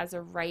someone has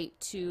a right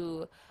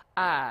to,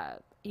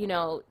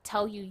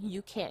 tell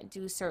you can't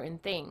do certain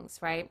things,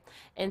 right?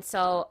 And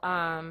so,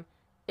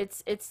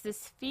 it's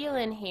this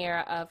feeling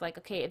here of like,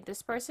 okay, if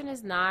this person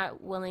is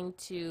not willing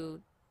to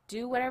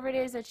do whatever it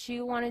is that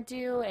you want to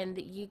do, and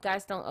that you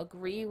guys don't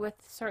agree with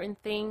certain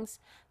things,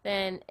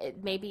 then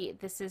maybe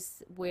this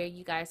is where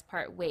you guys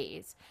part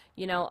ways.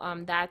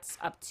 That's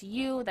up to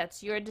you.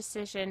 That's your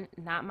decision,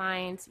 not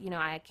mine.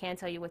 I can't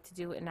tell you what to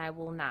do, and I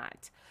will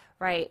not,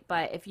 right?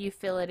 But if you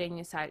feel it in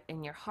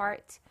your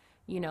heart,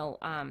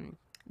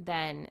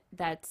 then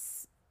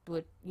that's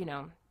what,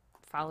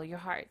 follow your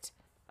heart,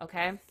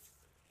 okay?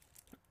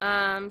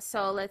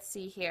 So let's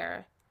see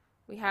here.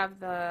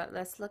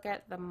 Let's look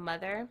at the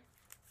Mother,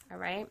 all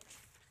right?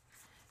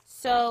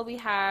 So we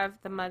have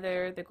the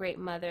Mother, the Great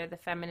Mother, the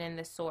Feminine,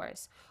 the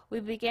Source. We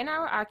begin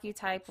our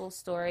archetypal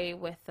story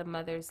with the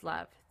Mother's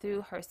love.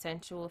 Through her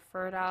sensual,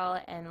 fertile,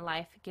 and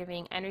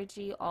life-giving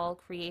energy, all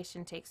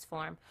creation takes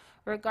form.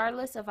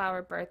 Regardless of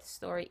our birth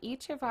story,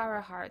 each of our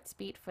hearts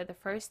beat for the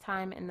first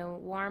time in the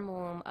warm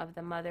womb of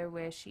the Mother,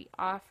 where she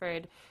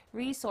offered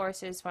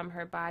resources from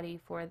her body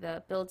for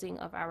the building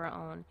of our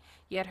own.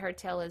 Yet her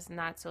tale is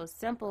not so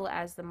simple,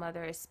 as the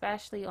Mother,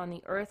 especially on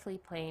the earthly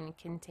plane,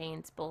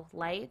 contains both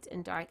light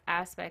and dark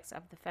aspects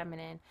of the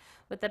feminine.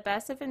 With the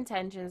best of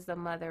intentions, the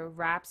Mother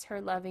wraps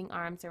her loving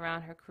arms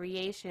around her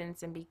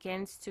creations and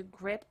begins to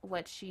grip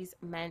what she's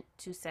meant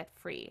to set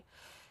free.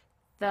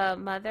 The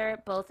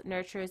Mother both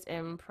nurtures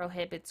and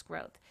prohibits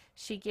growth.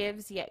 She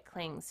gives yet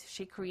clings.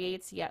 She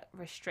creates yet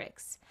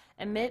restricts.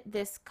 Amid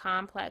this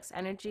complex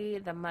energy,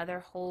 the Mother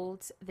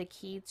holds the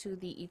key to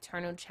the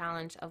eternal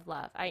challenge of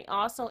love. I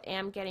also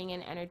am getting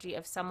an energy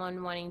of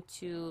someone wanting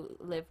to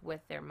live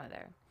with their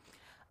mother,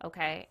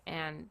 okay?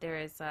 And there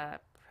is a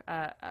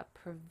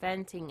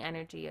preventing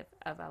energy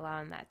of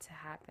allowing that to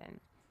happen.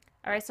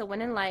 All right, so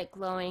when in light,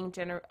 glowing,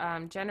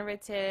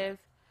 generative,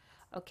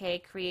 okay,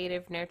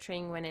 creative,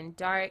 nurturing. When in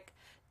dark,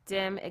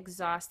 dim,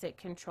 exhausted,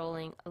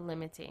 controlling,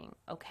 limiting,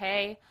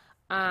 okay?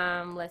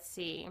 Let's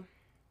see.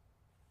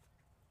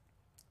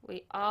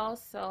 We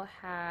also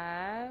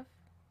have,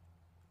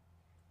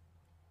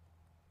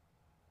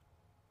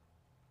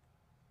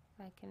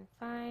 if I can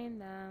find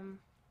them.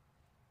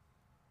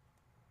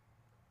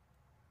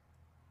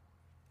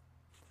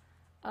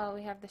 Oh,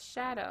 we have the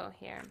Shadow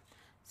here.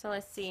 So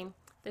let's see.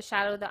 The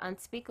Shadow, the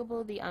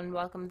unspeakable, the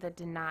unwelcome, the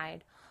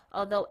denied.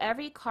 Although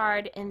every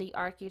card in the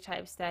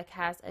archetypes deck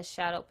has a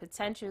shadow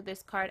potential,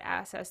 this card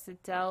asks us to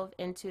delve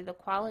into the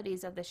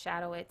qualities of the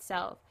shadow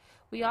itself.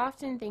 We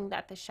often think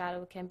that the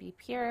shadow can be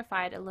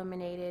purified,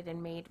 eliminated,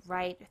 and made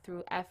right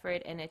through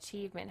effort and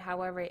achievement.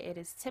 However, it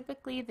is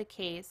typically the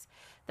case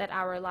that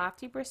our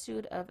lofty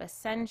pursuit of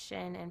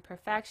ascension and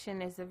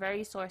perfection is the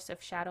very source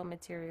of shadow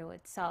material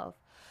itself.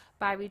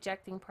 By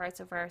rejecting parts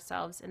of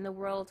ourselves in the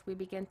world, we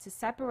begin to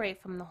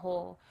separate from the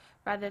whole.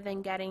 Rather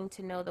than getting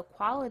to know the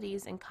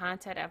qualities and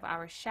content of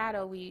our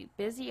shadow, we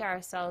busy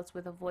ourselves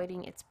with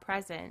avoiding its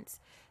presence.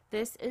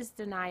 This is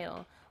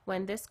denial.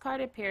 When this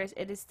card appears,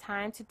 it is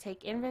time to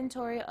take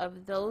inventory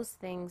of those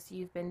things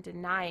you've been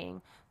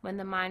denying. When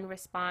the mind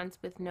responds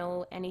with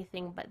no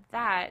anything but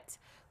that,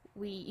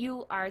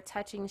 you are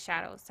touching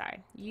shadow. Sorry,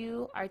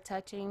 you are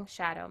touching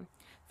shadow.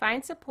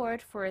 Find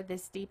support for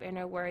this deep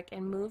inner work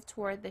and move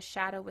toward the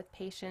shadow with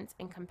patience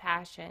and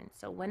compassion.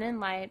 So, when in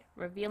light,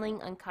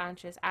 revealing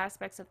unconscious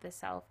aspects of the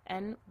self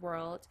and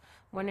world.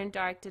 When in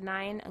dark,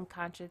 denying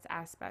unconscious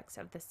aspects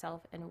of the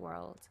self and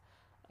world.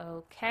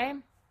 Okay.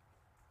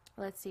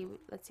 Let's see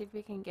if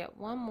we can get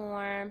one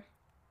more.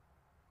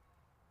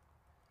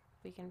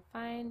 We can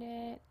find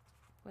it.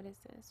 What is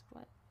this?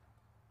 What?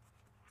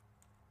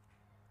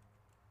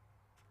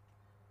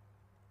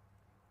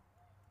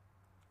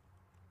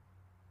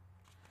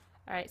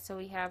 All right, so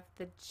we have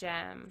the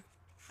gem.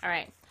 All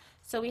right,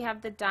 so we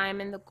have the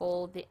diamond, the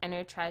gold, the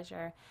inner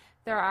treasure.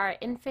 There are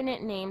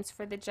infinite names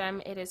for the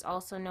gem. It is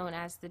also known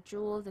as the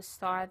jewel, the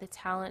star, the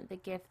talent, the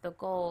gift, the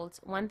gold.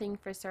 One thing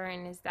for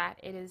certain is that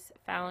it is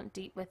found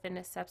deep within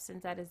a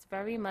substance that is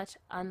very much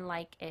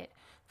unlike it.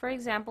 For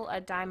example,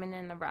 a diamond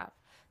in the rough.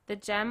 The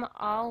gem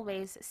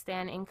always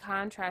stands in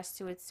contrast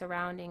to its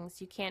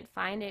surroundings. You can't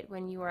find it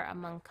when you are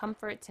among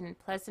comforts and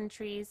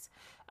pleasantries.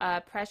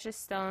 Precious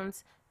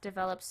stones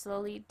develop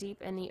slowly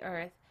deep in the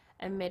earth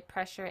amid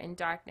pressure and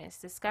darkness.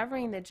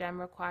 Discovering the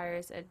gem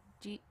requires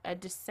a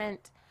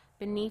descent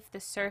beneath the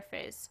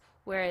surface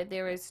where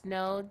there is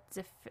no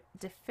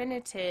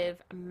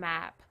definitive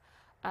map.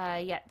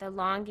 Yet the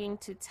longing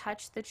to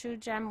touch the true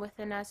gem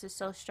within us is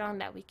so strong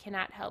that we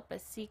cannot help but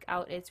seek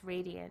out its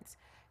radiance.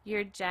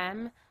 Your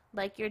gem,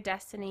 like your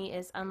destiny,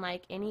 is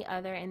unlike any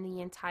other in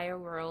the entire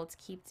world.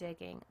 Keep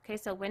digging. Okay,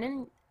 so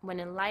when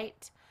in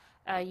light,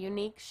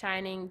 unique,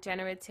 shining,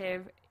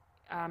 generative,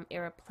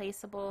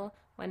 irreplaceable.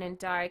 When in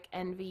dark,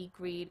 envy,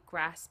 greed,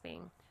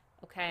 grasping.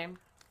 Okay.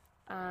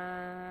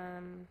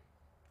 Can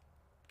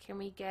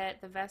we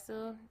get the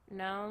vessel?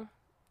 No.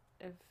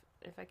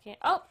 If I can't.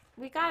 Oh,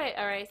 we got it.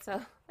 All right.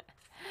 So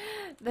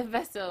the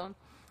vessel.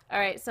 All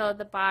right. So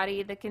the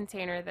body, the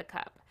container, the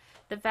cup.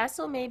 The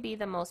vessel may be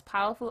the most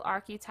powerful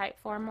archetype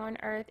form on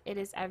earth. It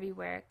is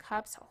everywhere.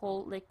 Cups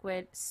hold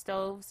liquid,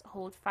 stoves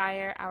hold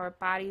fire, our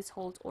bodies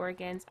hold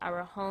organs,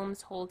 our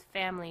homes hold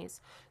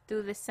families.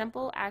 Through the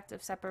simple act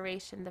of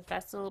separation, the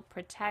vessel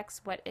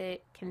protects what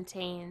it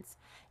contains.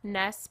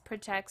 Nest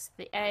protects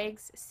the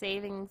eggs,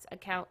 savings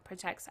account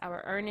protects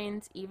our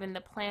earnings, even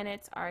the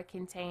planets are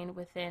contained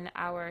within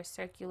our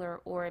circular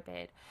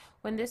orbit.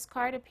 When this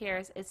card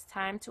appears, it's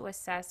time to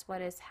assess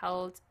what is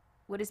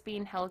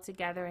being held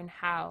together and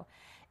how.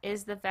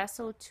 Is the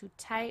vessel too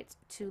tight,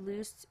 too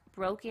loose,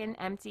 broken,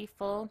 empty,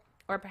 full?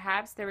 Or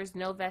perhaps there is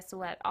no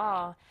vessel at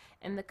all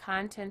and the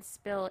contents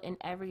spill in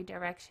every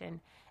direction.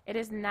 It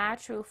is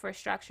natural for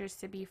structures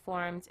to be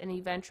formed and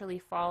eventually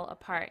fall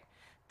apart.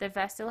 The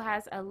vessel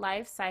has a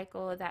life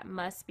cycle that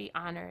must be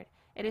honored.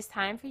 It is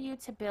time for you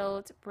to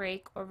build,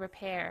 break, or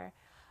repair.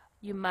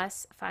 You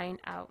must find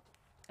out.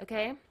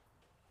 Okay?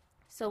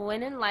 So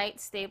when in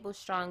light, stable,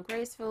 strong,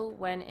 graceful.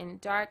 When in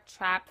dark,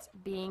 trapped,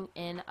 being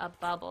in a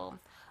bubble.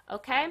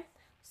 Okay?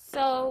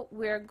 So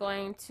we're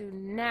going to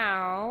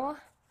now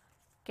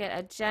get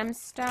a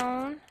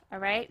gemstone. All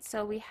right?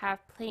 So we have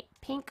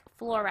pink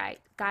fluorite,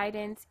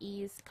 guidance,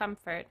 ease,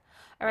 comfort.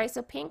 All right?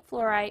 So pink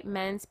fluorite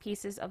mends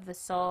pieces of the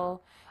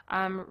soul,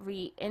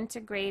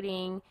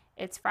 reintegrating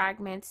its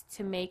fragments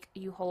to make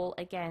you whole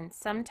again.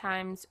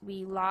 Sometimes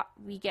we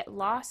get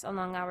lost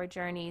along our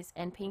journeys,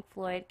 and Pink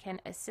Floyd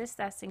can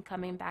assist us in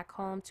coming back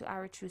home to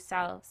our true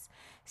selves.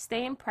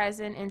 Staying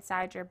present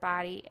inside your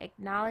body,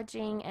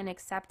 acknowledging and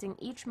accepting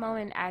each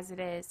moment as it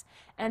is,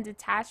 and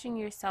detaching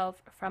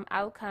yourself from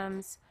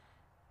outcomes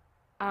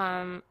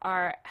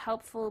are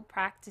helpful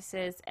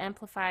practices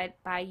amplified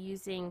by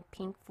using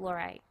pink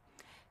fluorite.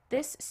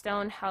 This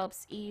stone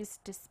helps ease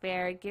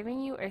despair, giving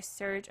you a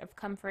surge of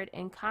comfort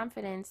and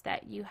confidence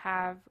that you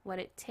have what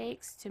it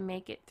takes to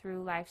make it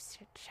through life's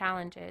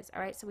challenges.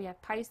 All right, so we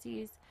have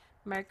Pisces,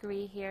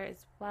 Mercury here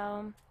as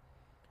well.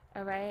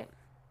 All right.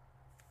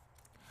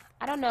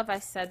 I don't know if I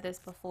said this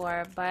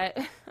before, but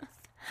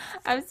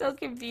I'm so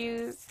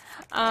confused.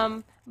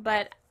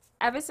 But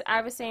I was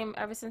saying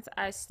ever since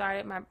I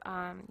started my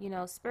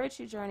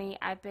spiritual journey,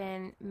 I've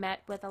been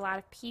met with a lot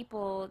of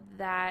people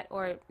that,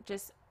 or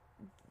just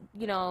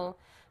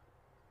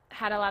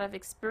had a lot of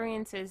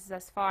experiences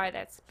thus far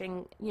that's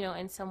been,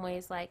 in some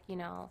ways like,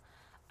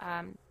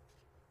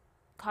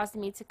 caused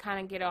me to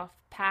kind of get off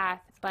path.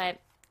 But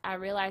I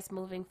realized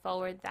moving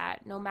forward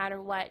that no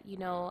matter what,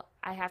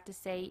 I have to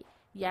say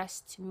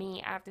yes to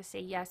me. I have to say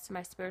yes to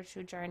my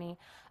spiritual journey.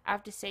 I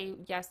have to say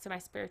yes to my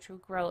spiritual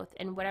growth.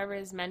 And whatever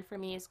is meant for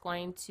me is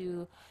going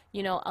to,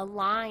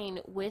 align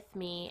with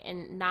me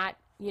and not,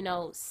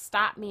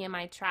 stop me in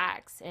my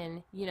tracks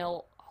and,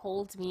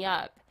 hold me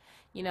up,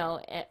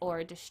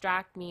 or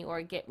distract me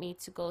or get me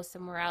to go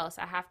somewhere else.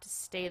 I have to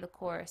stay the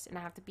course, and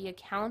I have to be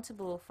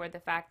accountable for the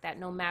fact that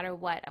no matter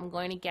what, I'm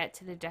going to get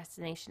to the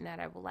destination that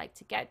I would like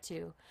to get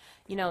to.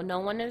 No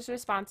one is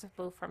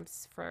responsible for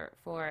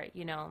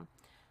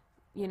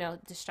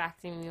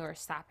distracting me or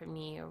stopping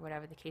me or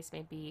whatever the case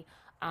may be.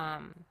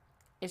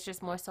 It's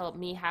just more so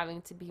me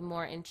having to be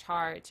more in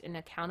charge and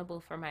accountable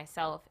for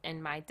myself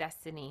and my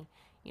destiny,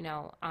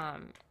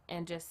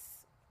 and just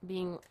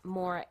being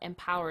more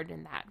empowered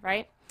in that,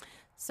 right?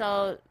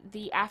 So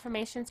the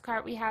affirmations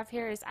card we have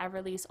here is: I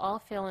release all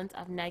feelings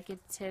of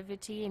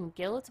negativity and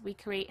guilt. We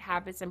create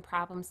habits and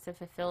problems to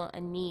fulfill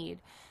a need.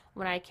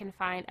 When I can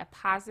find a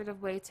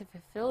positive way to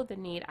fulfill the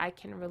need, I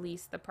can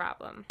release the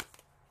problem.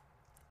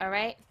 All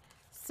right.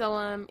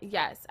 So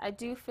yes, I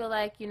do feel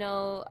like, you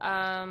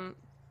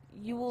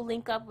will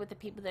link up with the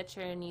people that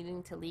you're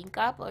needing to link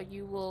up, or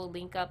you will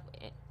link up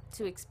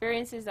to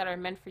experiences that are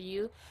meant for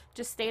you.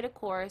 Just stay the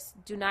course.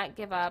 Do not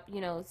give up.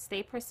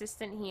 Stay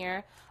persistent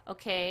here.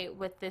 Okay,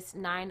 with this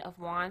 9 of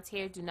Wands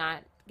here, do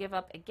not give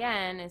up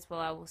again, is what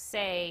I will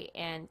say.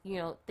 And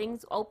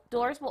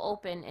doors will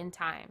open in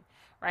time,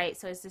 right?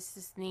 So it's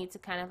just need to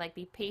kind of like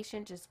be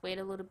patient. Just wait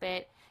a little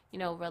bit.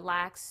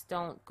 Relax.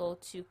 Don't go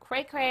too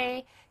cray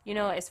cray.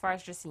 As far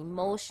as just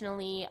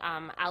emotionally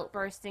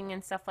outbursting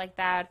and stuff like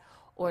that,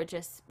 or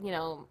just,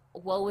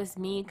 woe is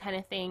me kind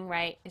of thing,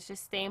 right? It's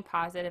just staying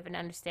positive and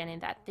understanding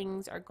that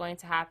things are going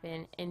to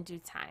happen in due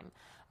time,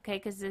 okay?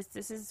 Because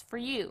this is for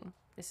you.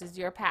 This is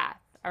your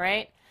path, all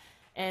right?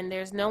 And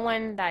there's no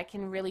one that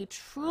can really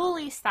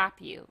truly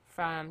stop you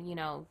from,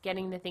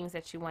 getting the things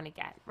that you want to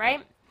get,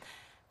 right?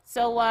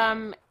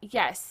 So,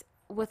 yes,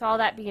 with all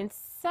that being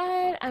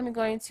said, I'm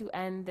going to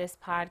end this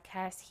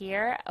podcast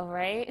here, all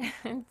right?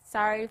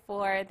 Sorry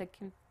for the,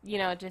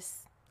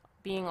 just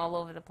being all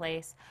over the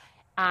place.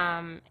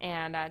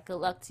 And good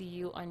luck to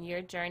you on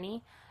your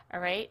journey. All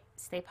right.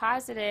 Stay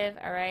positive.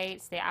 All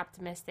right. Stay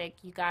optimistic.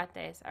 You got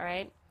this. All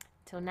right.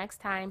 Till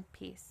next time.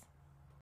 Peace.